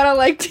 like, he got all,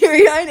 like,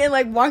 teary-eyed and,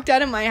 like, walked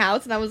out of my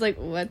house, and I was like,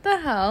 what the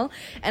hell?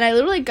 And I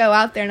literally go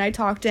out there and I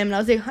talk to him, and I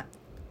was like,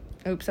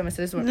 oops, I'm gonna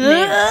say this one name.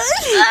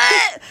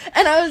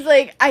 And I was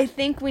like, I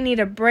think we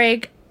need a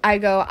break.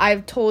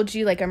 I've told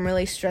you, like, I'm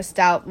really stressed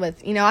out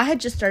with, I had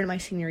just started my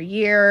senior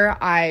year.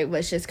 I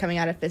was just coming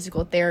out of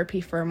physical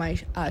therapy for my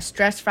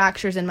stress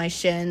fractures in my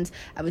shins.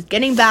 I was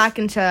getting back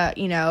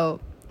into,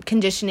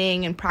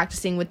 conditioning and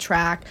practicing with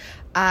track.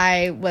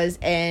 I was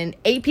in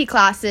AP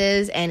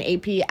classes, and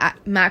AP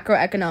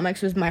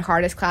macroeconomics was my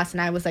hardest class,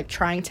 and I was, like,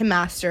 trying to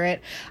master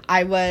it.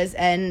 I was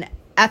an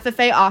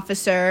FFA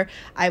officer.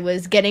 I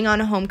was getting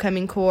on a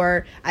homecoming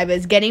corps. I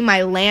was getting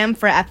my LAM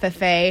for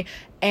FFA.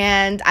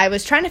 And I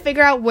was trying to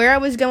figure out where I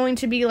was going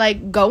to be,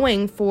 like,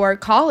 going for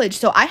college.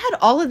 So I had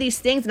all of these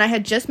things, and I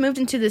had just moved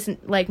into this,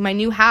 like, my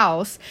new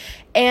house.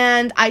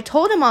 And I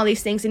told him all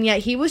these things, and yet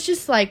he was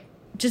just, like,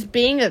 just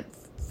being a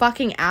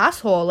fucking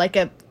asshole, like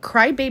a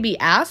crybaby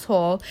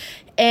asshole.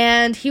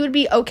 And he would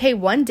be okay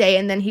one day,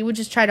 and then he would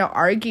just try to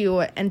argue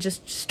and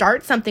just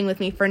start something with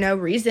me for no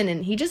reason.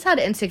 And he just had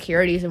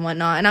insecurities and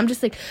whatnot. And I'm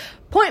just like,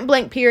 point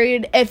blank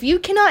period, if you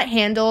cannot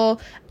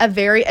handle a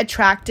very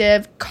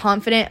attractive,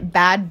 confident,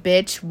 bad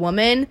bitch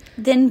woman,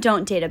 then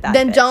don't date a bad bitch.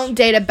 Then don't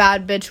date a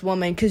bad bitch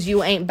woman, because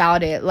you ain't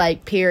about it,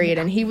 like, period.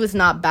 And he was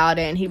not about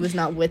it, and he was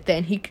not with it,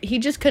 and he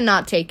just could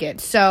not take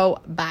it.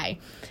 So, bye.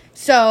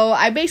 So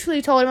I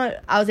basically told him,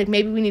 I was like,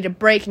 maybe we need a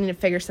break. I need to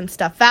figure some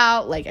stuff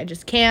out. Like, I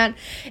just can't.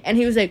 And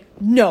he was like,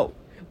 no,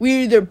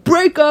 we either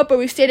break up or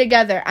we stay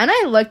together. And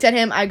I looked at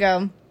him. I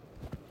go,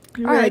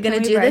 you're really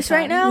going to do this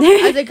right now?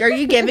 I was like, are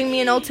you giving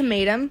me an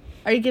ultimatum?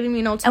 Are you giving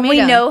me an ultimatum?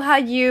 And we know how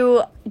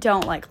you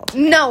don't like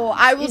ultimatums. No,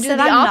 I will do the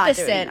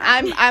opposite.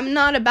 Not I'm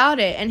not about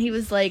it. And he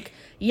was like,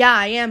 yeah,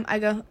 I am. I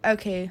go,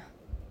 okay,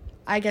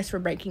 I guess we're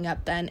breaking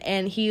up then.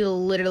 And he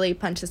literally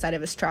punched the side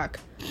of his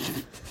truck.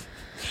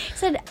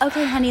 Said,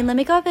 okay, honey, let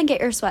me go up and get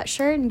your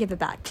sweatshirt and give it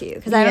back to you,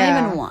 because I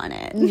don't even want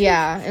it.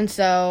 Yeah, and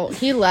so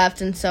he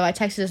left, and so I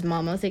texted his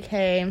mom. I was like,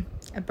 hey,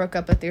 I broke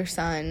up with your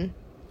son.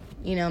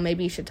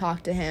 Maybe you should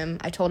talk to him.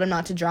 I told him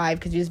not to drive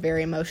because he's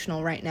very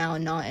emotional right now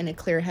and not in a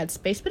clear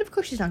headspace, but of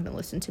course he's not going to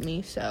listen to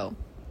me, so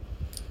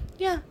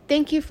yeah,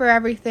 thank you for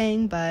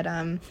everything, but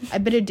I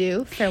bid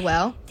adieu.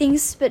 Farewell.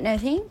 Thanks, but no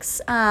thanks.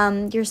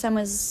 Your son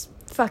was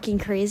fucking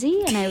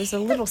crazy, and I was a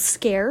little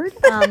scared.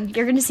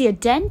 You're gonna see a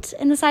dent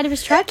in the side of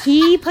his truck.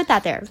 He put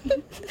that there.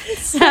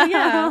 So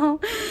yeah.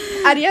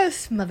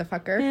 Adios,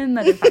 motherfucker.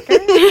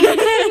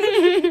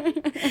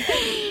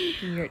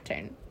 Your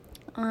turn.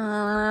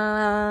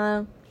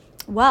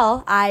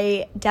 Well,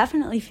 I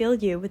definitely feel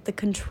you with the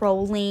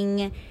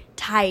controlling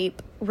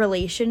type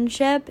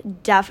relationship.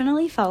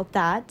 Definitely felt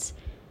that.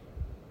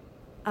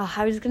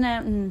 I was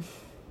gonna I'm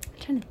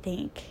trying to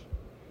think.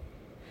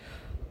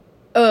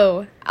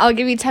 Oh, I'll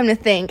give you time to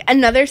think.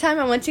 Another time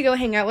I went to go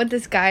hang out with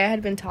this guy I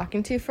had been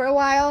talking to for a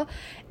while.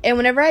 And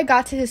whenever I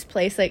got to his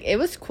place, like, it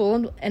was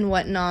cool and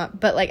whatnot.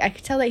 But, like, I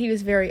could tell that he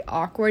was very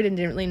awkward and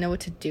didn't really know what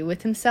to do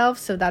with himself.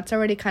 So that's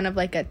already kind of,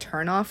 like, a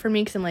turn-off for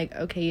me. Because I'm like,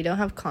 okay, you don't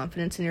have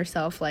confidence in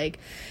yourself. Like,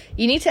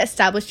 you need to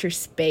establish your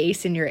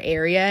space in your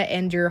area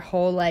and your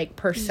whole, like,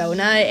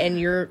 persona. And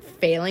you're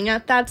failing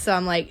at that. So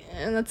I'm like,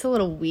 that's a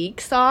little weak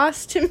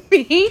sauce to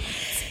me.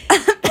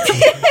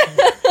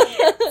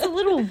 It's a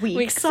little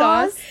weak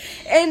sauce.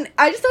 And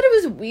I just thought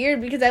it was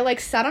weird because I,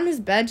 like, sat on his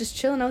bed just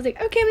chilling. I was like,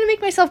 okay, I'm gonna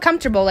make myself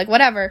comfortable, like,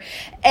 whatever.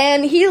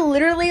 And he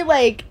literally,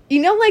 like,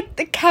 like,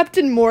 the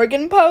Captain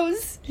Morgan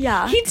pose?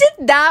 Yeah. He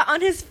did that on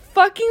his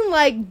fucking,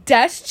 like,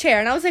 desk chair.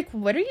 And I was like,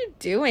 what are you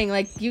doing?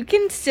 Like, you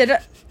can sit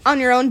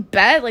on your own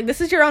bed. Like, this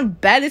is your own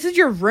bed. This is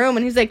your room.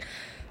 And he's like,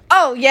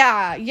 oh,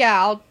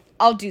 yeah,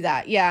 I'll do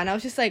that. Yeah. And I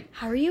was just like,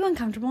 how are you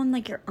uncomfortable in,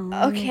 like, your own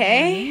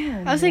okay.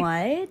 room? I was like,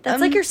 what?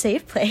 That's like your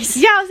safe place.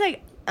 Yeah, I was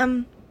like,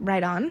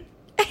 right on.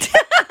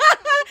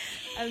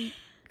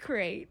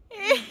 Great.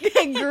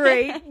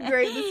 Great.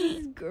 This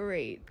is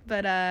great.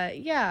 But,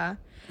 yeah.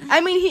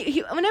 I mean,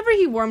 he whenever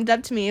he warmed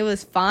up to me, it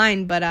was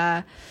fine.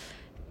 But,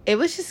 it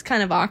was just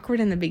kind of awkward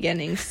in the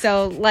beginning.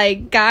 So,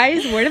 like,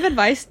 guys, word of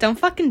advice, don't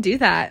fucking do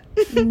that.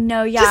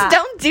 No, yeah. Just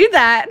don't do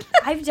that.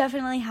 I've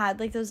definitely had,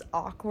 like, those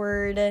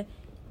awkward...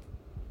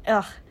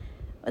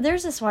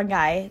 There's this one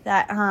guy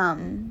that,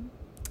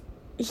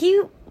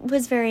 he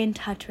was very in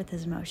touch with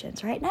his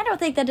emotions, right? And I don't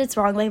think that it's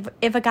wrong. Like,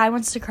 if a guy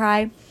wants to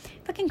cry,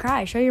 fucking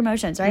cry. Show your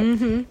emotions, right?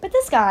 Mm-hmm. But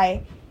this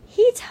guy,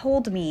 he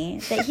told me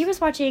that he was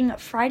watching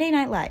Friday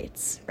Night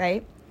Lights,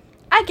 right?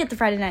 I get the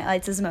Friday Night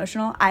Lights is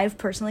emotional. I've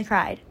personally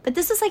cried. But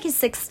this is like his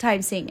 6th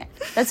time seeing it.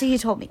 That's what he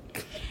told me.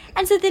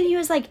 And so then he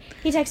was like,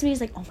 he texted me,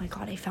 he's like, oh my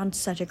God, I found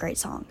such a great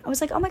song. I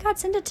was like, oh my God,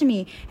 send it to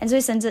me. And so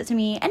he sends it to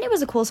me, and it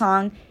was a cool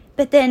song.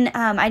 But then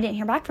I didn't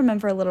hear back from him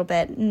for a little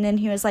bit. And then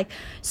he was like,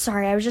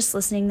 sorry, I was just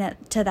listening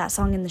to that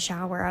song in the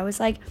shower. I was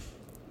like,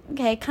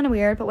 okay, kind of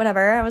weird, but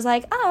whatever. I was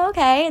like, oh,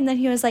 okay. And then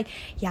he was like,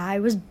 yeah, I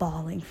was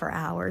bawling for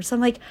hours. So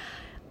I'm like,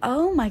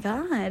 oh my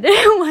God,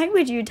 why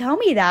would you tell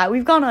me that?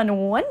 We've gone on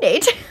one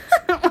date.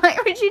 Why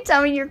would you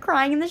tell me you're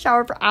crying in the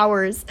shower for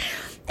hours?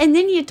 And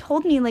then you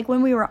told me, like,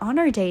 when we were on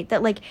our date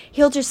that, like,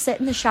 he'll just sit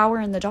in the shower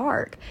in the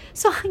dark.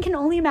 So I can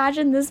only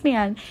imagine this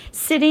man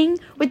sitting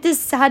with this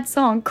sad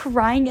song,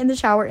 crying in the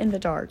shower in the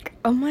dark.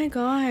 Oh my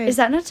God. Is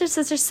that not just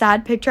such a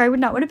sad picture? I would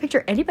not want to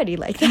picture anybody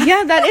like that.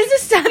 Yeah, that is a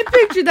sad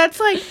picture. That's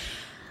like...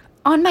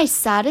 On my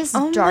saddest,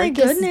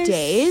 darkest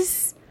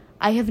days,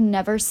 I have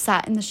never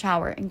sat in the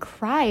shower and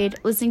cried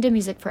listening to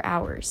music for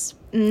hours.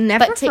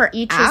 Never but for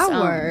each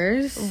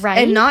hours. Right?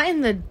 And not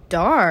in the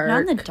dark.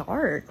 Not in the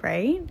dark,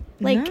 right?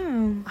 Like,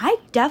 no. I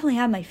definitely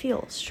had my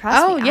feels.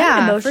 Trust me. Yeah,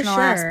 I'm an emotional for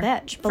sure. ass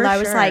bitch. But I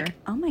was like,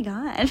 oh my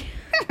God.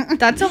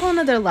 That's a whole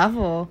nother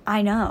level.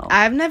 I know.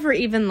 I've never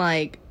even,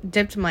 like,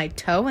 dipped my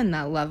toe in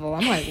that level.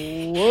 I'm like,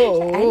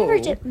 whoa. I never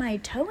dipped my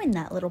toe in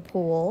that little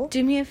pool.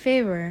 Do me a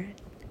favor.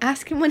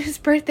 Ask him when his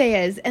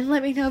birthday is and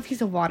let me know if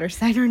he's a water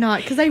sign or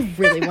not, because I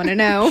really want to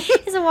know.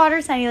 He's a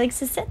water sign. He likes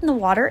to sit in the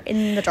water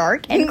in the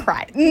dark and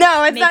cry.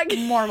 No, it's Make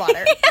not. more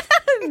water.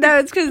 No,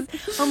 it's because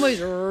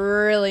homeboy's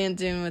really in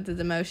tune with his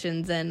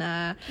emotions,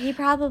 and he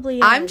probably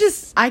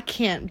is. I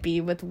can't be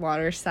with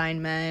water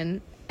sign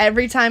men.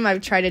 Every time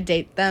I've tried to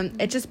date them,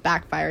 it just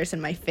backfires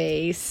in my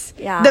face.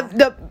 Yeah.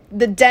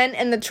 The dent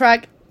in the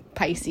truck,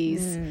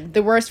 Pisces.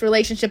 The worst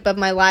relationship of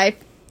my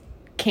life,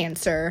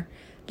 Cancer.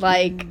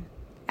 Like...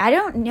 I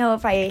don't know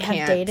if I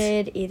have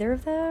dated either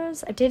of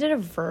those. I've dated a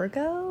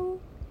Virgo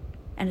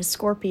and a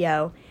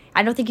Scorpio.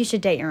 I don't think you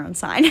should date your own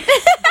sign.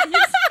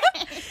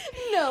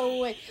 No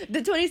way.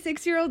 The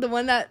 26-year-old, the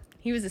one that,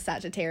 he was a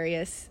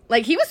Sagittarius.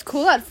 Like, he was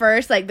cool at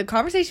first. Like, the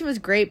conversation was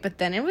great, but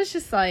then it was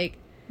just like...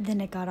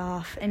 Then it got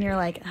off, and you're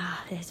like,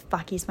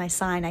 he's my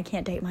sign. I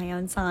can't date my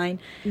own sign.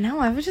 No,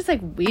 I was just,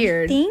 like,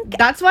 weird. I think...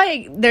 That's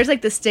why there's,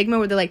 like, the stigma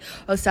where they're like,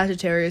 oh,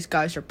 Sagittarius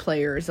guys are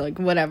players, like,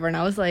 whatever. And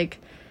I was like,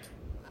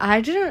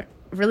 I didn't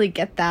really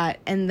get that.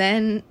 And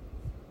then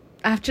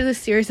after the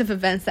series of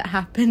events that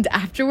happened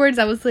afterwards,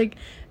 I was like,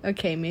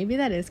 okay, maybe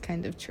that is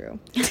kind of true.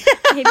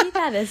 Maybe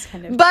that is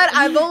kind of but true.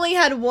 I've only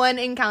had one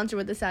encounter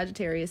with a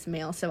Sagittarius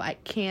male, so I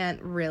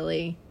can't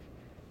really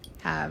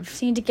have.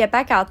 So you need to get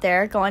back out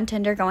there, go on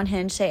Tinder, go on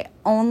Hinge, say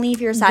only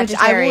if you're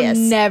Sagittarius. I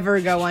will never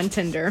go on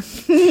Tinder.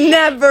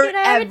 Never, Dude,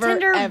 I have a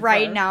Tinder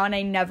right now, and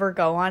I never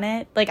go on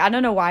it. Like, I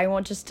don't know why I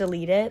won't just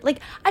delete it.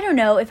 Like, I don't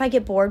know. If I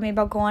get bored, maybe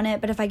I'll go on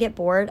it. But if I get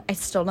bored, I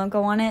still don't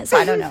go on it. So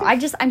I don't know.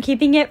 I'm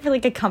keeping it for,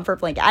 like, a comfort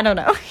blanket. I don't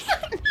know.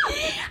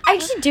 I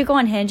actually do go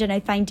on Hinge, and I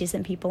find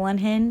decent people on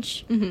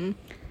Hinge. Mm-hmm.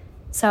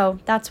 So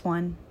that's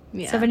one.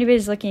 Yeah. So if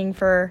anybody's looking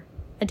for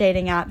a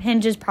dating app,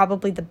 Hinge is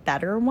probably the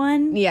better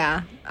one.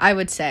 Yeah, I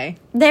would say.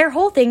 Their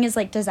whole thing is,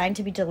 like, designed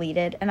to be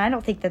deleted, and I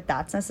don't think that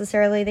that's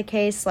necessarily the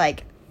case.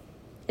 Like,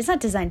 it's not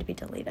designed to be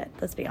deleted,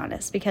 let's be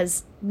honest,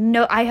 because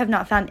I have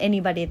not found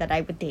anybody that I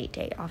would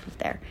date off of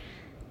there.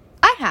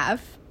 I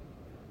have.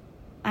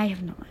 I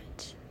have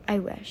not. I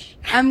wish.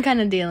 I'm kind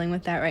of dealing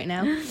with that right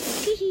now.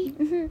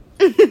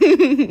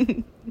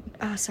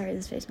 Oh, sorry,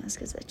 this face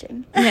mask is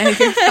itching. No,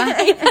 you're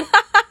fine.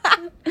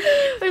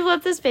 We've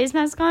left this face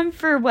mask on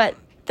for,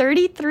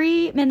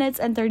 33 minutes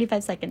and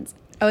 35 seconds.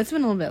 Oh, it's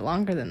been a little bit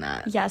longer than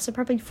that. Yeah, so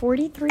probably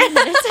 43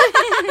 minutes.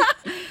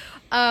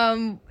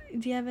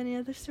 Do you have any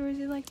other stories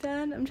you like that?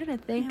 I'm trying to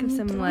think of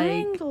some,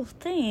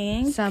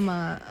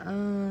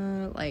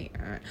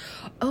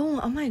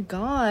 oh my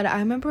God. I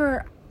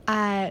remember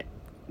at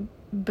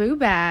Boo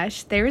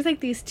Bash, there was, like,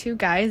 these two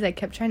guys that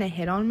kept trying to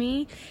hit on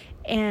me,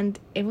 and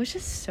it was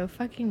just so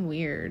fucking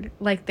weird.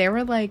 Like, they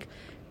were like,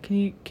 can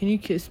you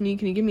kiss me?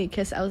 Can you give me a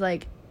kiss? I was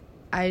like,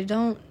 I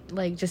don't,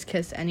 like, just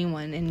kiss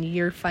anyone, and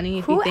you're funny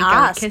if you think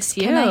I would kiss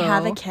you. Can I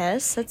have a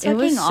kiss? That's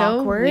fucking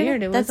awkward. So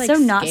weird. It was, That's like,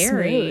 so not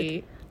scary.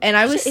 Smooth. And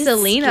I was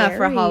Selena scary.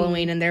 for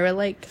Halloween, and they were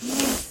like, come on,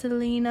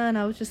 Selena, and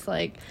I was just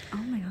like, oh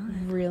my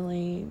God,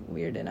 really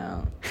weirded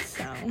out.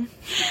 So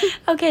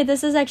okay,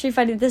 this is actually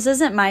funny. This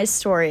isn't my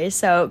story,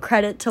 so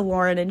credit to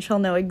Lauren, and she'll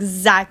know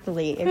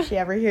exactly if she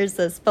ever hears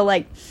this. But,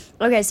 like,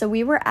 okay, so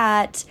we were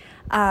at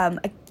a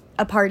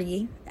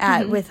party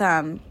with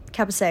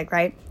kept a cig,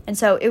 right? And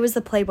so it was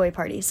the Playboy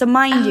party. So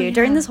mind you,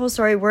 during this whole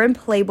story, we're in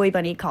Playboy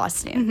bunny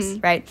costumes,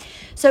 right?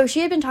 So she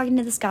had been talking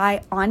to this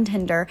guy on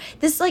Tinder.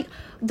 This, like,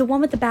 the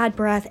one with the bad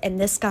breath and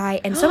this guy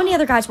and so many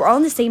other guys were all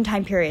in the same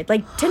time period.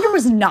 Like, Tinder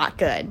was not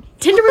good.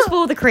 Tinder was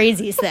full of the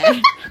crazies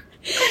there.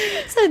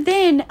 So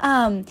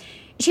then,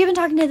 she had been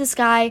talking to this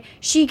guy.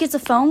 She gets a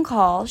phone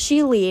call.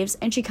 She leaves,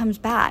 and she comes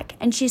back.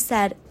 And she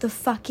said, the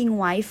fucking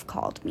wife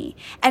called me.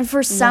 And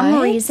for some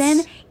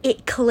reason,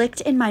 it clicked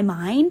in my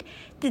mind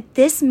that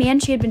this man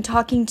she had been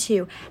talking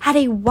to had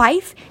a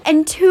wife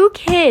and 2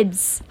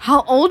 kids.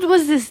 How old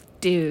was this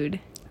dude?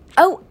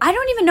 Oh, I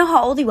don't even know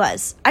how old he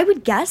was. I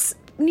would guess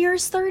near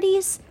his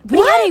 30s. But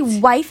he had a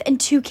wife and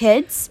 2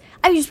 kids.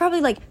 I mean, he was probably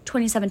like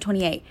 27,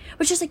 28.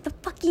 Which is like, the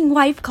fucking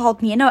wife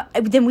called me. And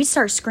then we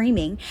start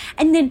screaming.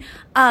 And then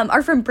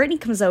our friend Brittany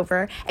comes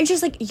over. And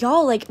she's like,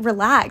 y'all, like,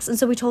 relax. And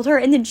so we told her.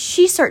 And then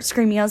she starts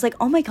screaming. I was like,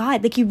 oh my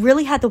God. Like, you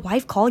really had the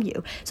wife call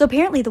you. So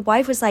apparently the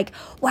wife was like,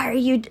 why are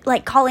you,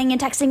 like, calling and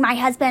texting my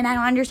husband? I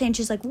don't understand.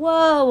 She's like,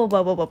 whoa.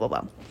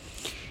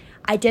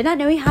 I did not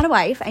know he had a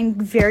wife. I'm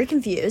very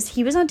confused.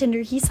 He was on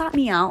Tinder. He sought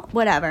me out.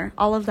 Whatever.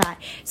 All of that.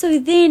 So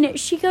then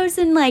she goes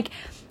in, like,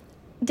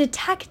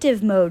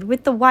 detective mode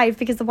with the wife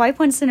because the wife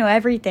wants to know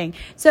everything.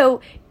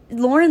 So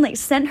Lauren, like,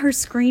 sent her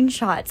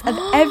screenshots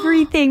of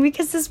everything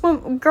because this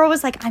one girl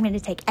was like, I'm going to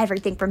take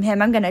everything from him.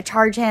 I'm going to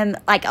charge him,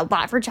 like, a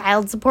lot for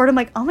child support. I'm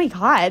like, oh my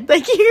God,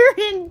 like, you're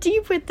in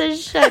deep with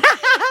this shit.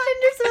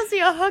 Tinder's supposed to be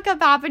a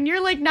hookup app and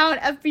you're, like, now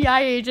an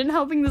FBI agent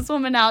helping this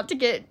woman out to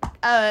get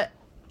a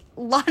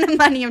lot of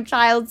money of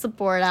child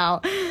support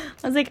out. I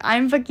was like,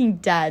 I'm fucking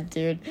dead,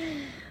 dude.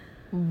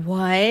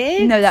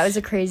 What? No, that was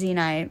a crazy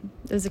night.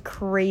 It was a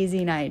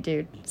crazy night,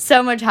 dude.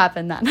 So much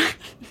happened that night.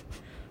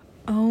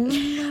 Oh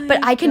my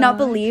But I cannot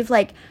God. believe,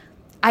 like,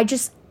 I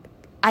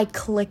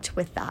clicked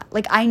with that.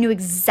 Like, I knew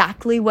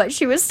exactly what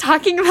she was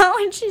talking about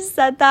when she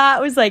said that. I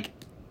was like,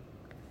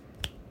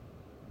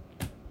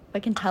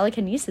 fucking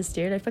telekinesis,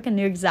 dude. I fucking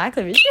knew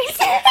exactly what she was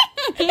saying.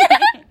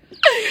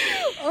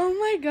 Oh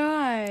my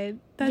God.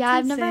 That's yeah,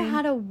 I've insane. never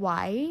had a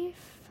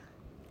wife.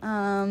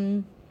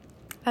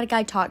 Had a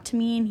guy talk to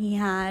me and he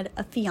had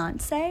a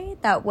fiance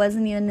that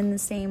wasn't even in the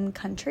same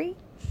country.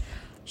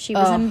 She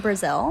was in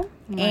Brazil.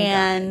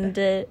 And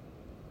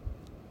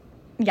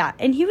yeah,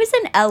 and he was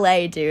in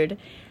LA, dude.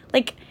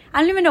 Like,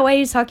 I don't even know why he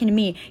was talking to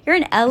me. You're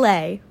in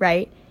LA,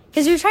 right?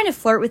 Because he was trying to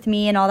flirt with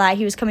me and all that.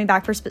 He was coming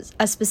back for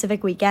a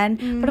specific weekend.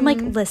 But I'm like,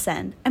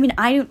 listen, I mean,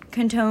 I don't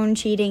condone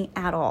cheating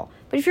at all.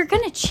 But if you're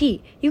going to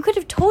cheat, you could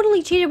have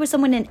totally cheated with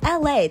someone in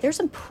LA. There's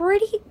some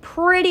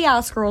pretty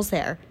ass girls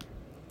there.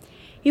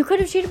 You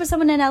could have cheated with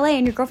someone in LA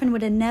and your girlfriend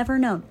would have never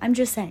known. I'm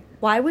just saying.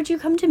 Why would you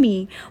come to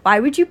me? Why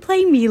would you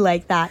play me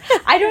like that?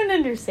 I don't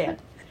understand.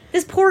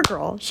 This poor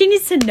girl. She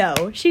needs to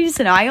know. She needs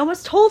to know. I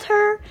almost told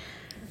her,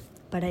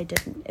 but I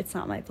didn't. It's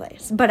not my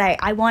place. But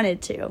I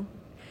wanted to.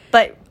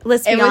 But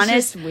let's be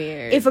honest. Just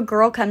weird. If a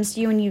girl comes to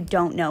you and you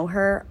don't know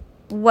her,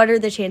 what are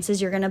the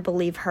chances you're going to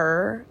believe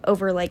her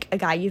over, like, a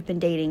guy you've been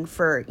dating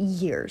for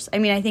years? I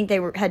mean, I think they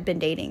had been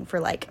dating for,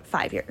 like,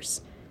 5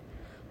 years.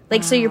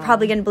 Like, so you're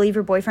probably going to believe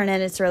your boyfriend,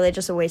 and it's really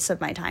just a waste of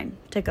my time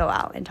to go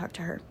out and talk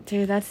to her.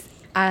 Dude, that's...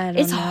 I don't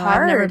It's know.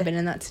 hard. I've never been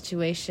in that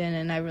situation,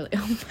 and I really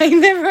hope I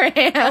never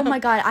am. Oh, my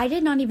God. I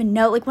did not even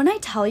know. Like, when I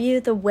tell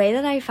you, the way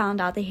that I found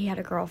out that he had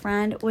a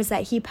girlfriend was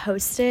that he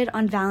posted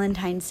on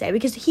Valentine's Day.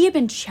 Because he had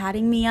been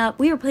chatting me up.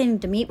 We were planning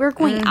to meet. We were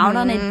going out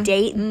on a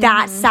date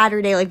that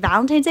Saturday. Like,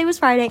 Valentine's Day was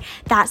Friday.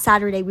 That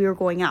Saturday, we were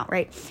going out,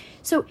 right?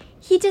 So,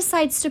 he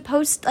decides to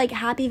post, like,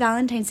 Happy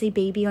Valentine's Day,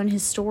 baby, on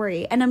his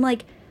story. And I'm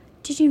like,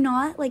 did you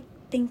not, like,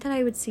 think that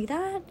I would see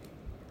that?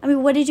 I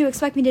mean, what did you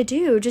expect me to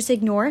do? Just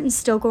ignore it and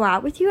still go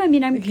out with you? I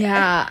mean,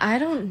 I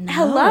don't know.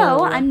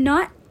 Hello? I'm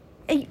not...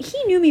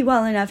 He knew me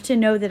well enough to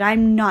know that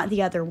I'm not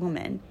the other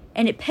woman.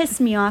 And it pissed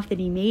me off that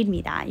he made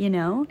me that, you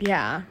know?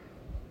 Yeah.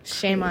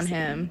 Shame on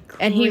him.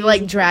 Crazy. And he,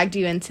 like, dragged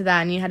you into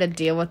that, and you had to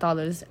deal with all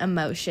those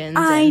emotions.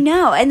 I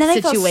know. And then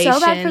I felt so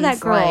bad for that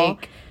girl.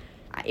 Like,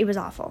 it was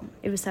awful.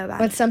 It was so bad.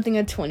 but something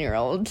a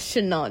 20-year-old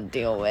should not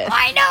deal with.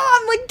 I know.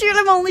 I'm like, dude,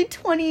 I'm only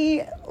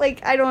 20.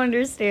 Like, I don't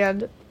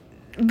understand.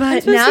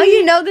 But now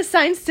you know the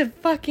signs to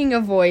fucking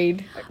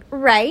avoid.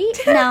 Right?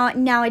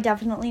 Now I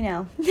definitely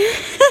know.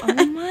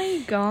 Oh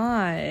my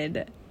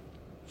God.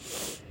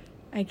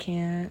 I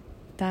can't.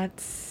 I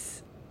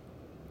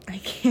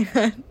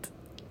can't.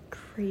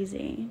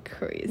 Crazy.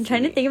 Crazy. I'm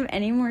trying to think of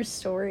any more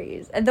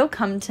stories. And they'll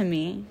come to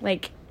me.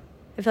 Like,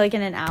 I feel like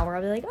in an hour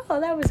I'll be like,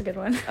 oh, that was a good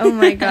one. Oh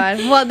my God.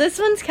 Well, this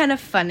one's kind of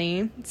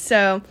funny.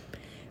 So,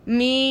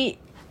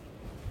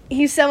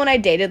 he's someone I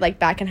dated, like,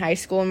 back in high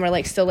school, and we're,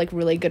 like, still, like,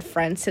 really good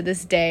friends to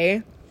this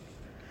day.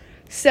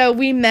 So,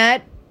 we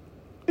met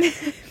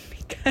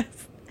because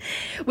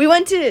we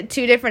went to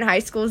 2 different high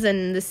schools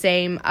in the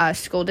same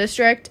school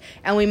district,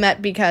 and we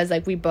met because,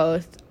 like, we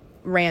both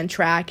ran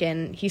track,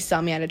 and he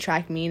saw me at a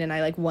track meet, and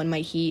I, like, won my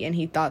heat, and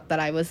he thought that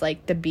I was,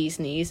 like, the bee's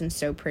knees and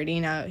so pretty.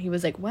 Now he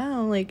was like,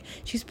 wow, like,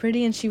 she's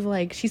pretty, and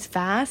she's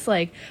fast,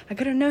 like, I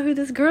gotta know who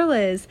this girl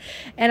is.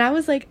 And I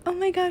was like, oh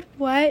my god,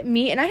 what,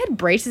 me? And I had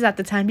braces at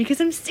the time because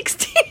I'm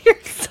 16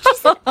 years old.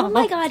 Said, oh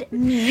my god,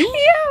 me? Yeah,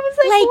 I was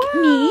like, like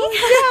wow. me?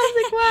 Yeah, I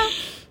was like, wow.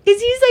 Because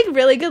he's, like,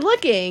 really good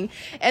looking.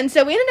 And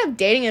so we ended up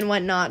dating and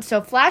whatnot.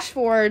 So flash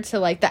forward to,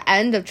 like, the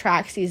end of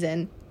track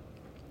season.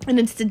 And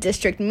it's the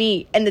district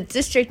meet. And the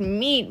district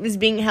meet was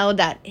being held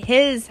at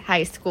his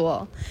high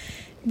school.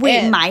 Wait,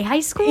 and my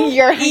high school?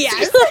 Your high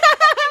school.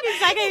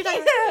 Exactly.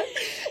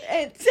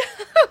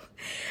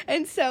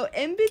 And so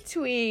in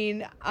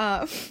between,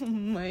 oh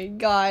my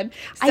god.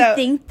 So, I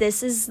think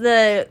this is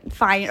the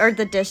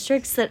the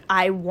districts that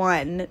I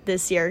won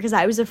this year because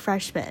I was a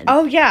freshman.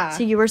 Oh, yeah.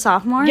 So you were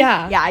sophomore?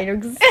 Yeah. Yeah, I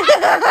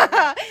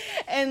know.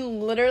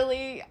 And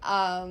literally,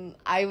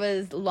 I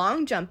was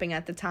long jumping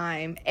at the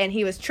time, and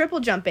he was triple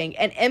jumping.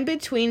 And in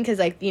between, because,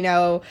 like, you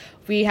know,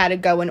 we had to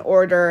go in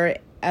order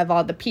of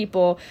all the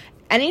people.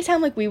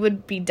 Anytime, like, we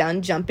would be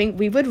done jumping,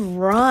 we would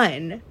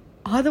run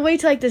all the way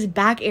to, like, this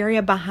back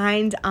area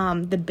behind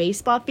the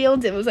baseball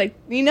fields. It was, like,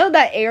 you know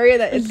that area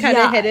that is kind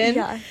of hidden?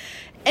 Yeah.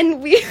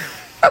 And we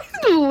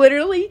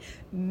literally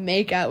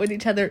make out with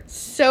each other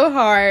so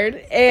hard.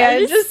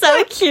 And just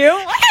so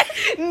cute.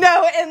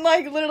 No, and,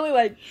 like, literally,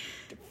 like,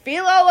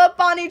 feel all up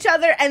on each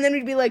other, and then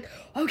we'd be like,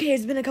 okay,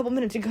 it's been a couple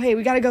minutes, okay,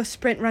 we gotta go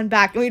sprint, run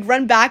back, and we'd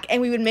run back,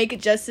 and we would make it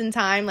just in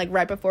time, like,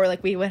 right before,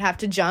 like, we would have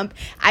to jump.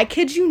 I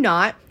kid you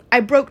not, I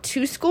broke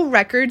 2 school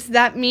records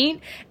that meet,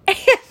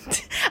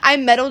 and I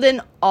medaled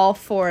in all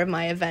 4 of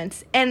my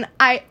events, and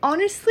I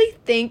honestly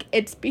think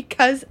it's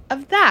because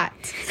of that.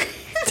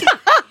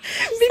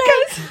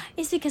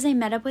 It's because I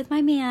met up with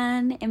my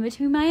man in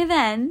between my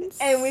events.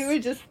 And we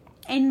would just...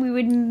 And we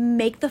would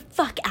make the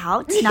fuck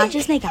out. Not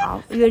just make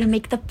out. We would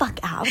make the fuck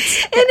out.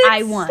 And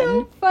I won. It's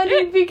so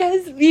funny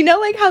because, you know,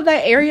 like, how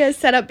that area is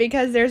set up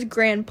because there's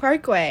Grand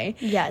Parkway.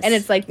 Yes. And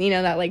it's, like, you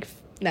know, that, like,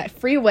 that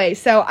freeway.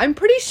 So I'm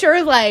pretty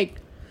sure, like,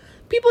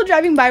 people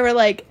driving by were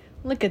like,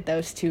 look at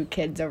those 2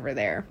 kids over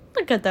there.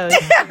 Look at those.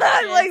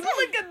 Like,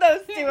 look at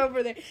those 2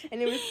 over there.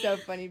 And it was so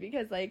funny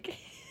because, like...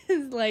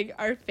 like,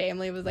 our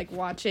family was, like,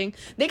 watching.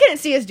 They couldn't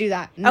see us do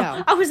that. No.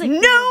 Oh, I was like,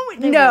 no.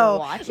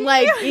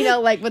 Like, you know,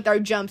 like, with our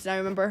jumps. And I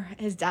remember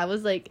his dad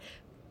was like,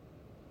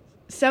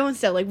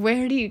 so-and-so, like,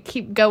 where do you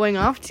keep going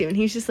off to? And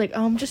he's just like,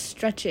 oh, I'm just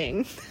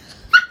stretching.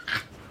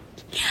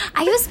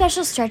 I have a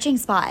special stretching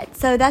spot,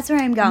 so that's where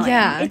I'm going.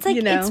 Yeah, it's like,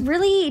 you know. It's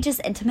really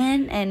just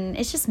intimate, and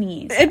it's just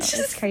me. So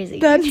it's crazy.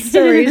 That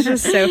story is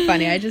just so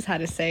funny. I just had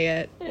to say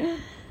it.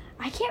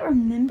 I can't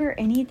remember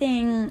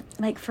anything,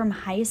 like, from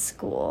high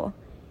school.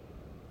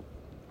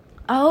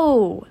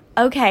 Oh,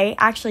 okay.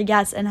 Actually,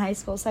 yes, in high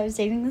school. So I was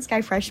dating this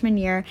guy freshman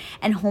year,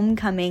 and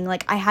homecoming,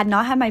 like, I had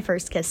not had my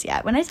first kiss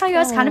yet. When I tell you I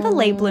was kind of a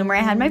late bloomer, I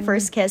had my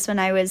first kiss when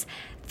I was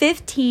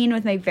 15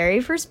 with my very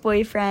first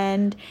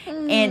boyfriend,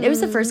 and it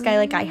was the first guy,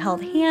 like, I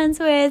held hands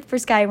with,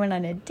 first guy I went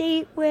on a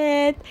date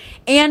with,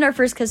 and our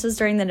first kiss was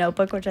during The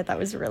Notebook, which I thought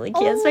was really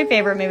cute. It's my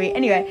favorite movie.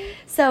 Anyway,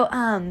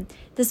 so,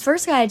 this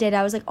first guy I dated,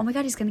 I was like, oh my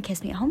god, he's gonna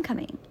kiss me at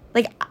homecoming.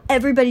 Like,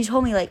 everybody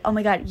told me, like, oh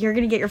my god, you're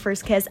gonna get your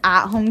first kiss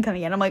at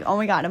homecoming. And I'm like, oh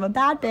my god, I'm a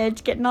bad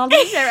bitch getting all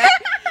this shit right.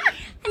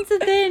 And so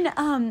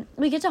then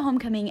we get to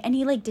homecoming, and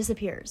he, like,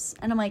 disappears.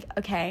 And I'm like,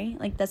 okay,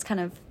 like, that's kind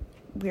of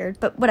weird,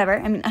 but whatever.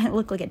 I mean, I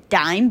look like a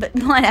dime, but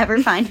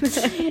whatever, fine.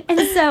 And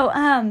so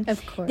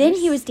of course. Then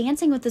he was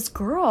dancing with this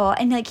girl,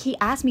 and, like, he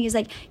asked me, he's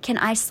like, can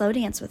I slow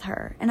dance with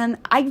her? And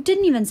I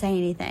didn't even say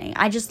anything.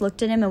 I just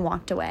looked at him and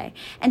walked away.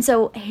 And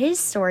so his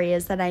story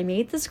is that I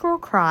made this girl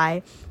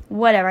cry.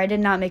 Whatever, I did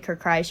not make her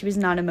cry. She was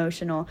not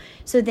emotional.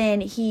 So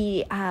then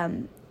he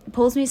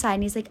pulls me aside,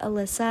 and he's like,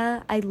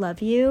 Alyssa, I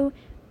love you,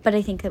 but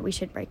I think that we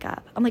should break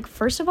up. I'm like,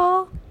 first of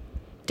all,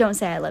 don't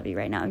say I love you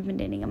right now. We've been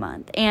dating a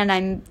month, and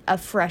I'm a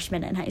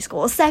freshman in high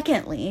school.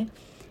 Secondly,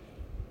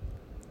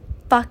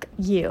 fuck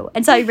you.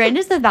 And so I ran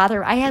into the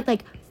bathroom. I had,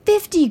 like,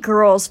 50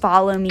 girls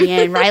follow me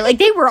in, right? Like,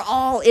 they were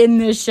all in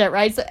this shit,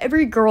 right? So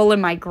every girl in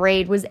my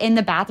grade was in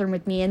the bathroom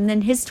with me, and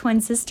then his twin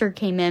sister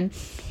came in,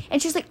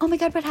 and she's like, oh my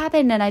god, what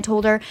happened? And I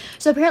told her.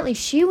 So apparently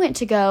she went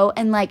to go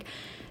and, like,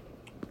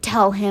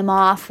 tell him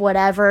off,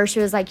 whatever. She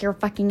was like, you're a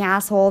fucking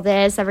asshole,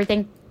 this,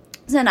 everything.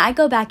 So then I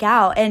go back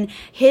out, and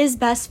his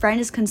best friend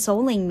is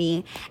consoling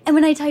me. And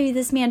when I tell you,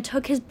 this man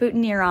took his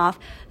boutonniere off,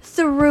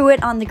 threw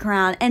it on the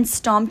ground, and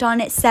stomped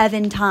on it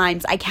 7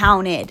 times. I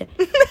counted.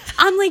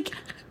 I'm like,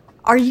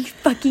 are you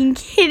fucking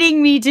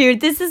kidding me,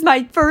 dude? This is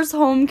my first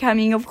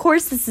homecoming. Of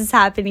course this is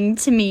happening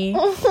to me.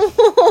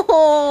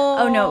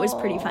 Oh, no, it was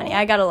pretty funny.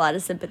 I got a lot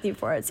of sympathy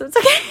for it, so it's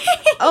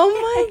okay. Oh,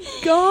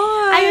 my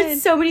God. I had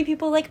so many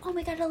people like, oh,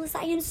 my God, Alyssa,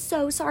 I am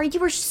so sorry. You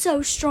were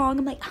so strong.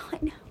 I'm like, oh, I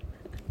know.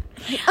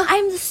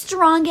 I'm the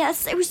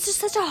strongest. It was just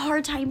such a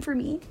hard time for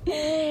me.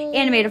 And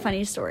it made a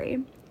funny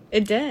story.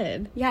 It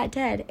did. Yeah, it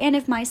did. And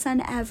if my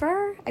son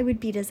ever, I would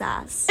beat his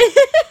ass.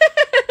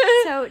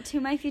 So, to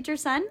my future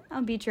son,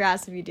 I'll beat your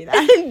ass if you do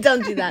that.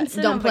 Don't do that.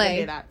 So don't play.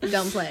 do that.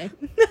 Don't play.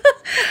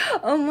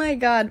 Oh my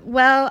God.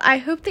 Well, I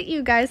hope that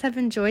you guys have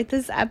enjoyed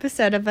this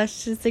episode of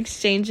us just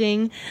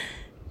exchanging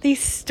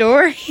these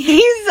stories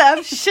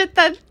of shit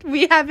that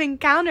we have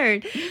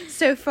encountered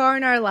so far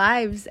in our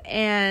lives.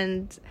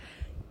 And,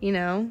 you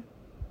know,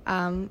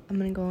 I'm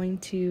going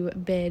to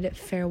bid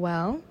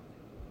farewell.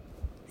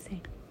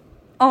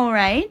 All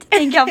right.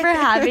 Thank y'all for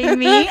having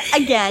me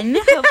again.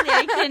 Hopefully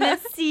I can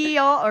see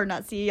y'all, or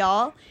not see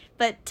y'all,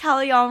 but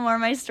tell y'all more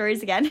of my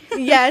stories again.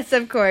 Yes,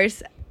 of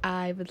course.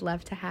 I would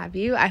love to have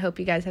you. I hope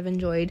you guys have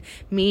enjoyed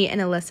me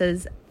and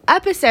Alyssa's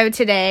episode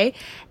today.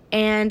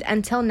 And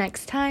until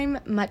next time,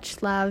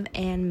 much love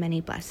and many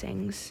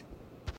blessings.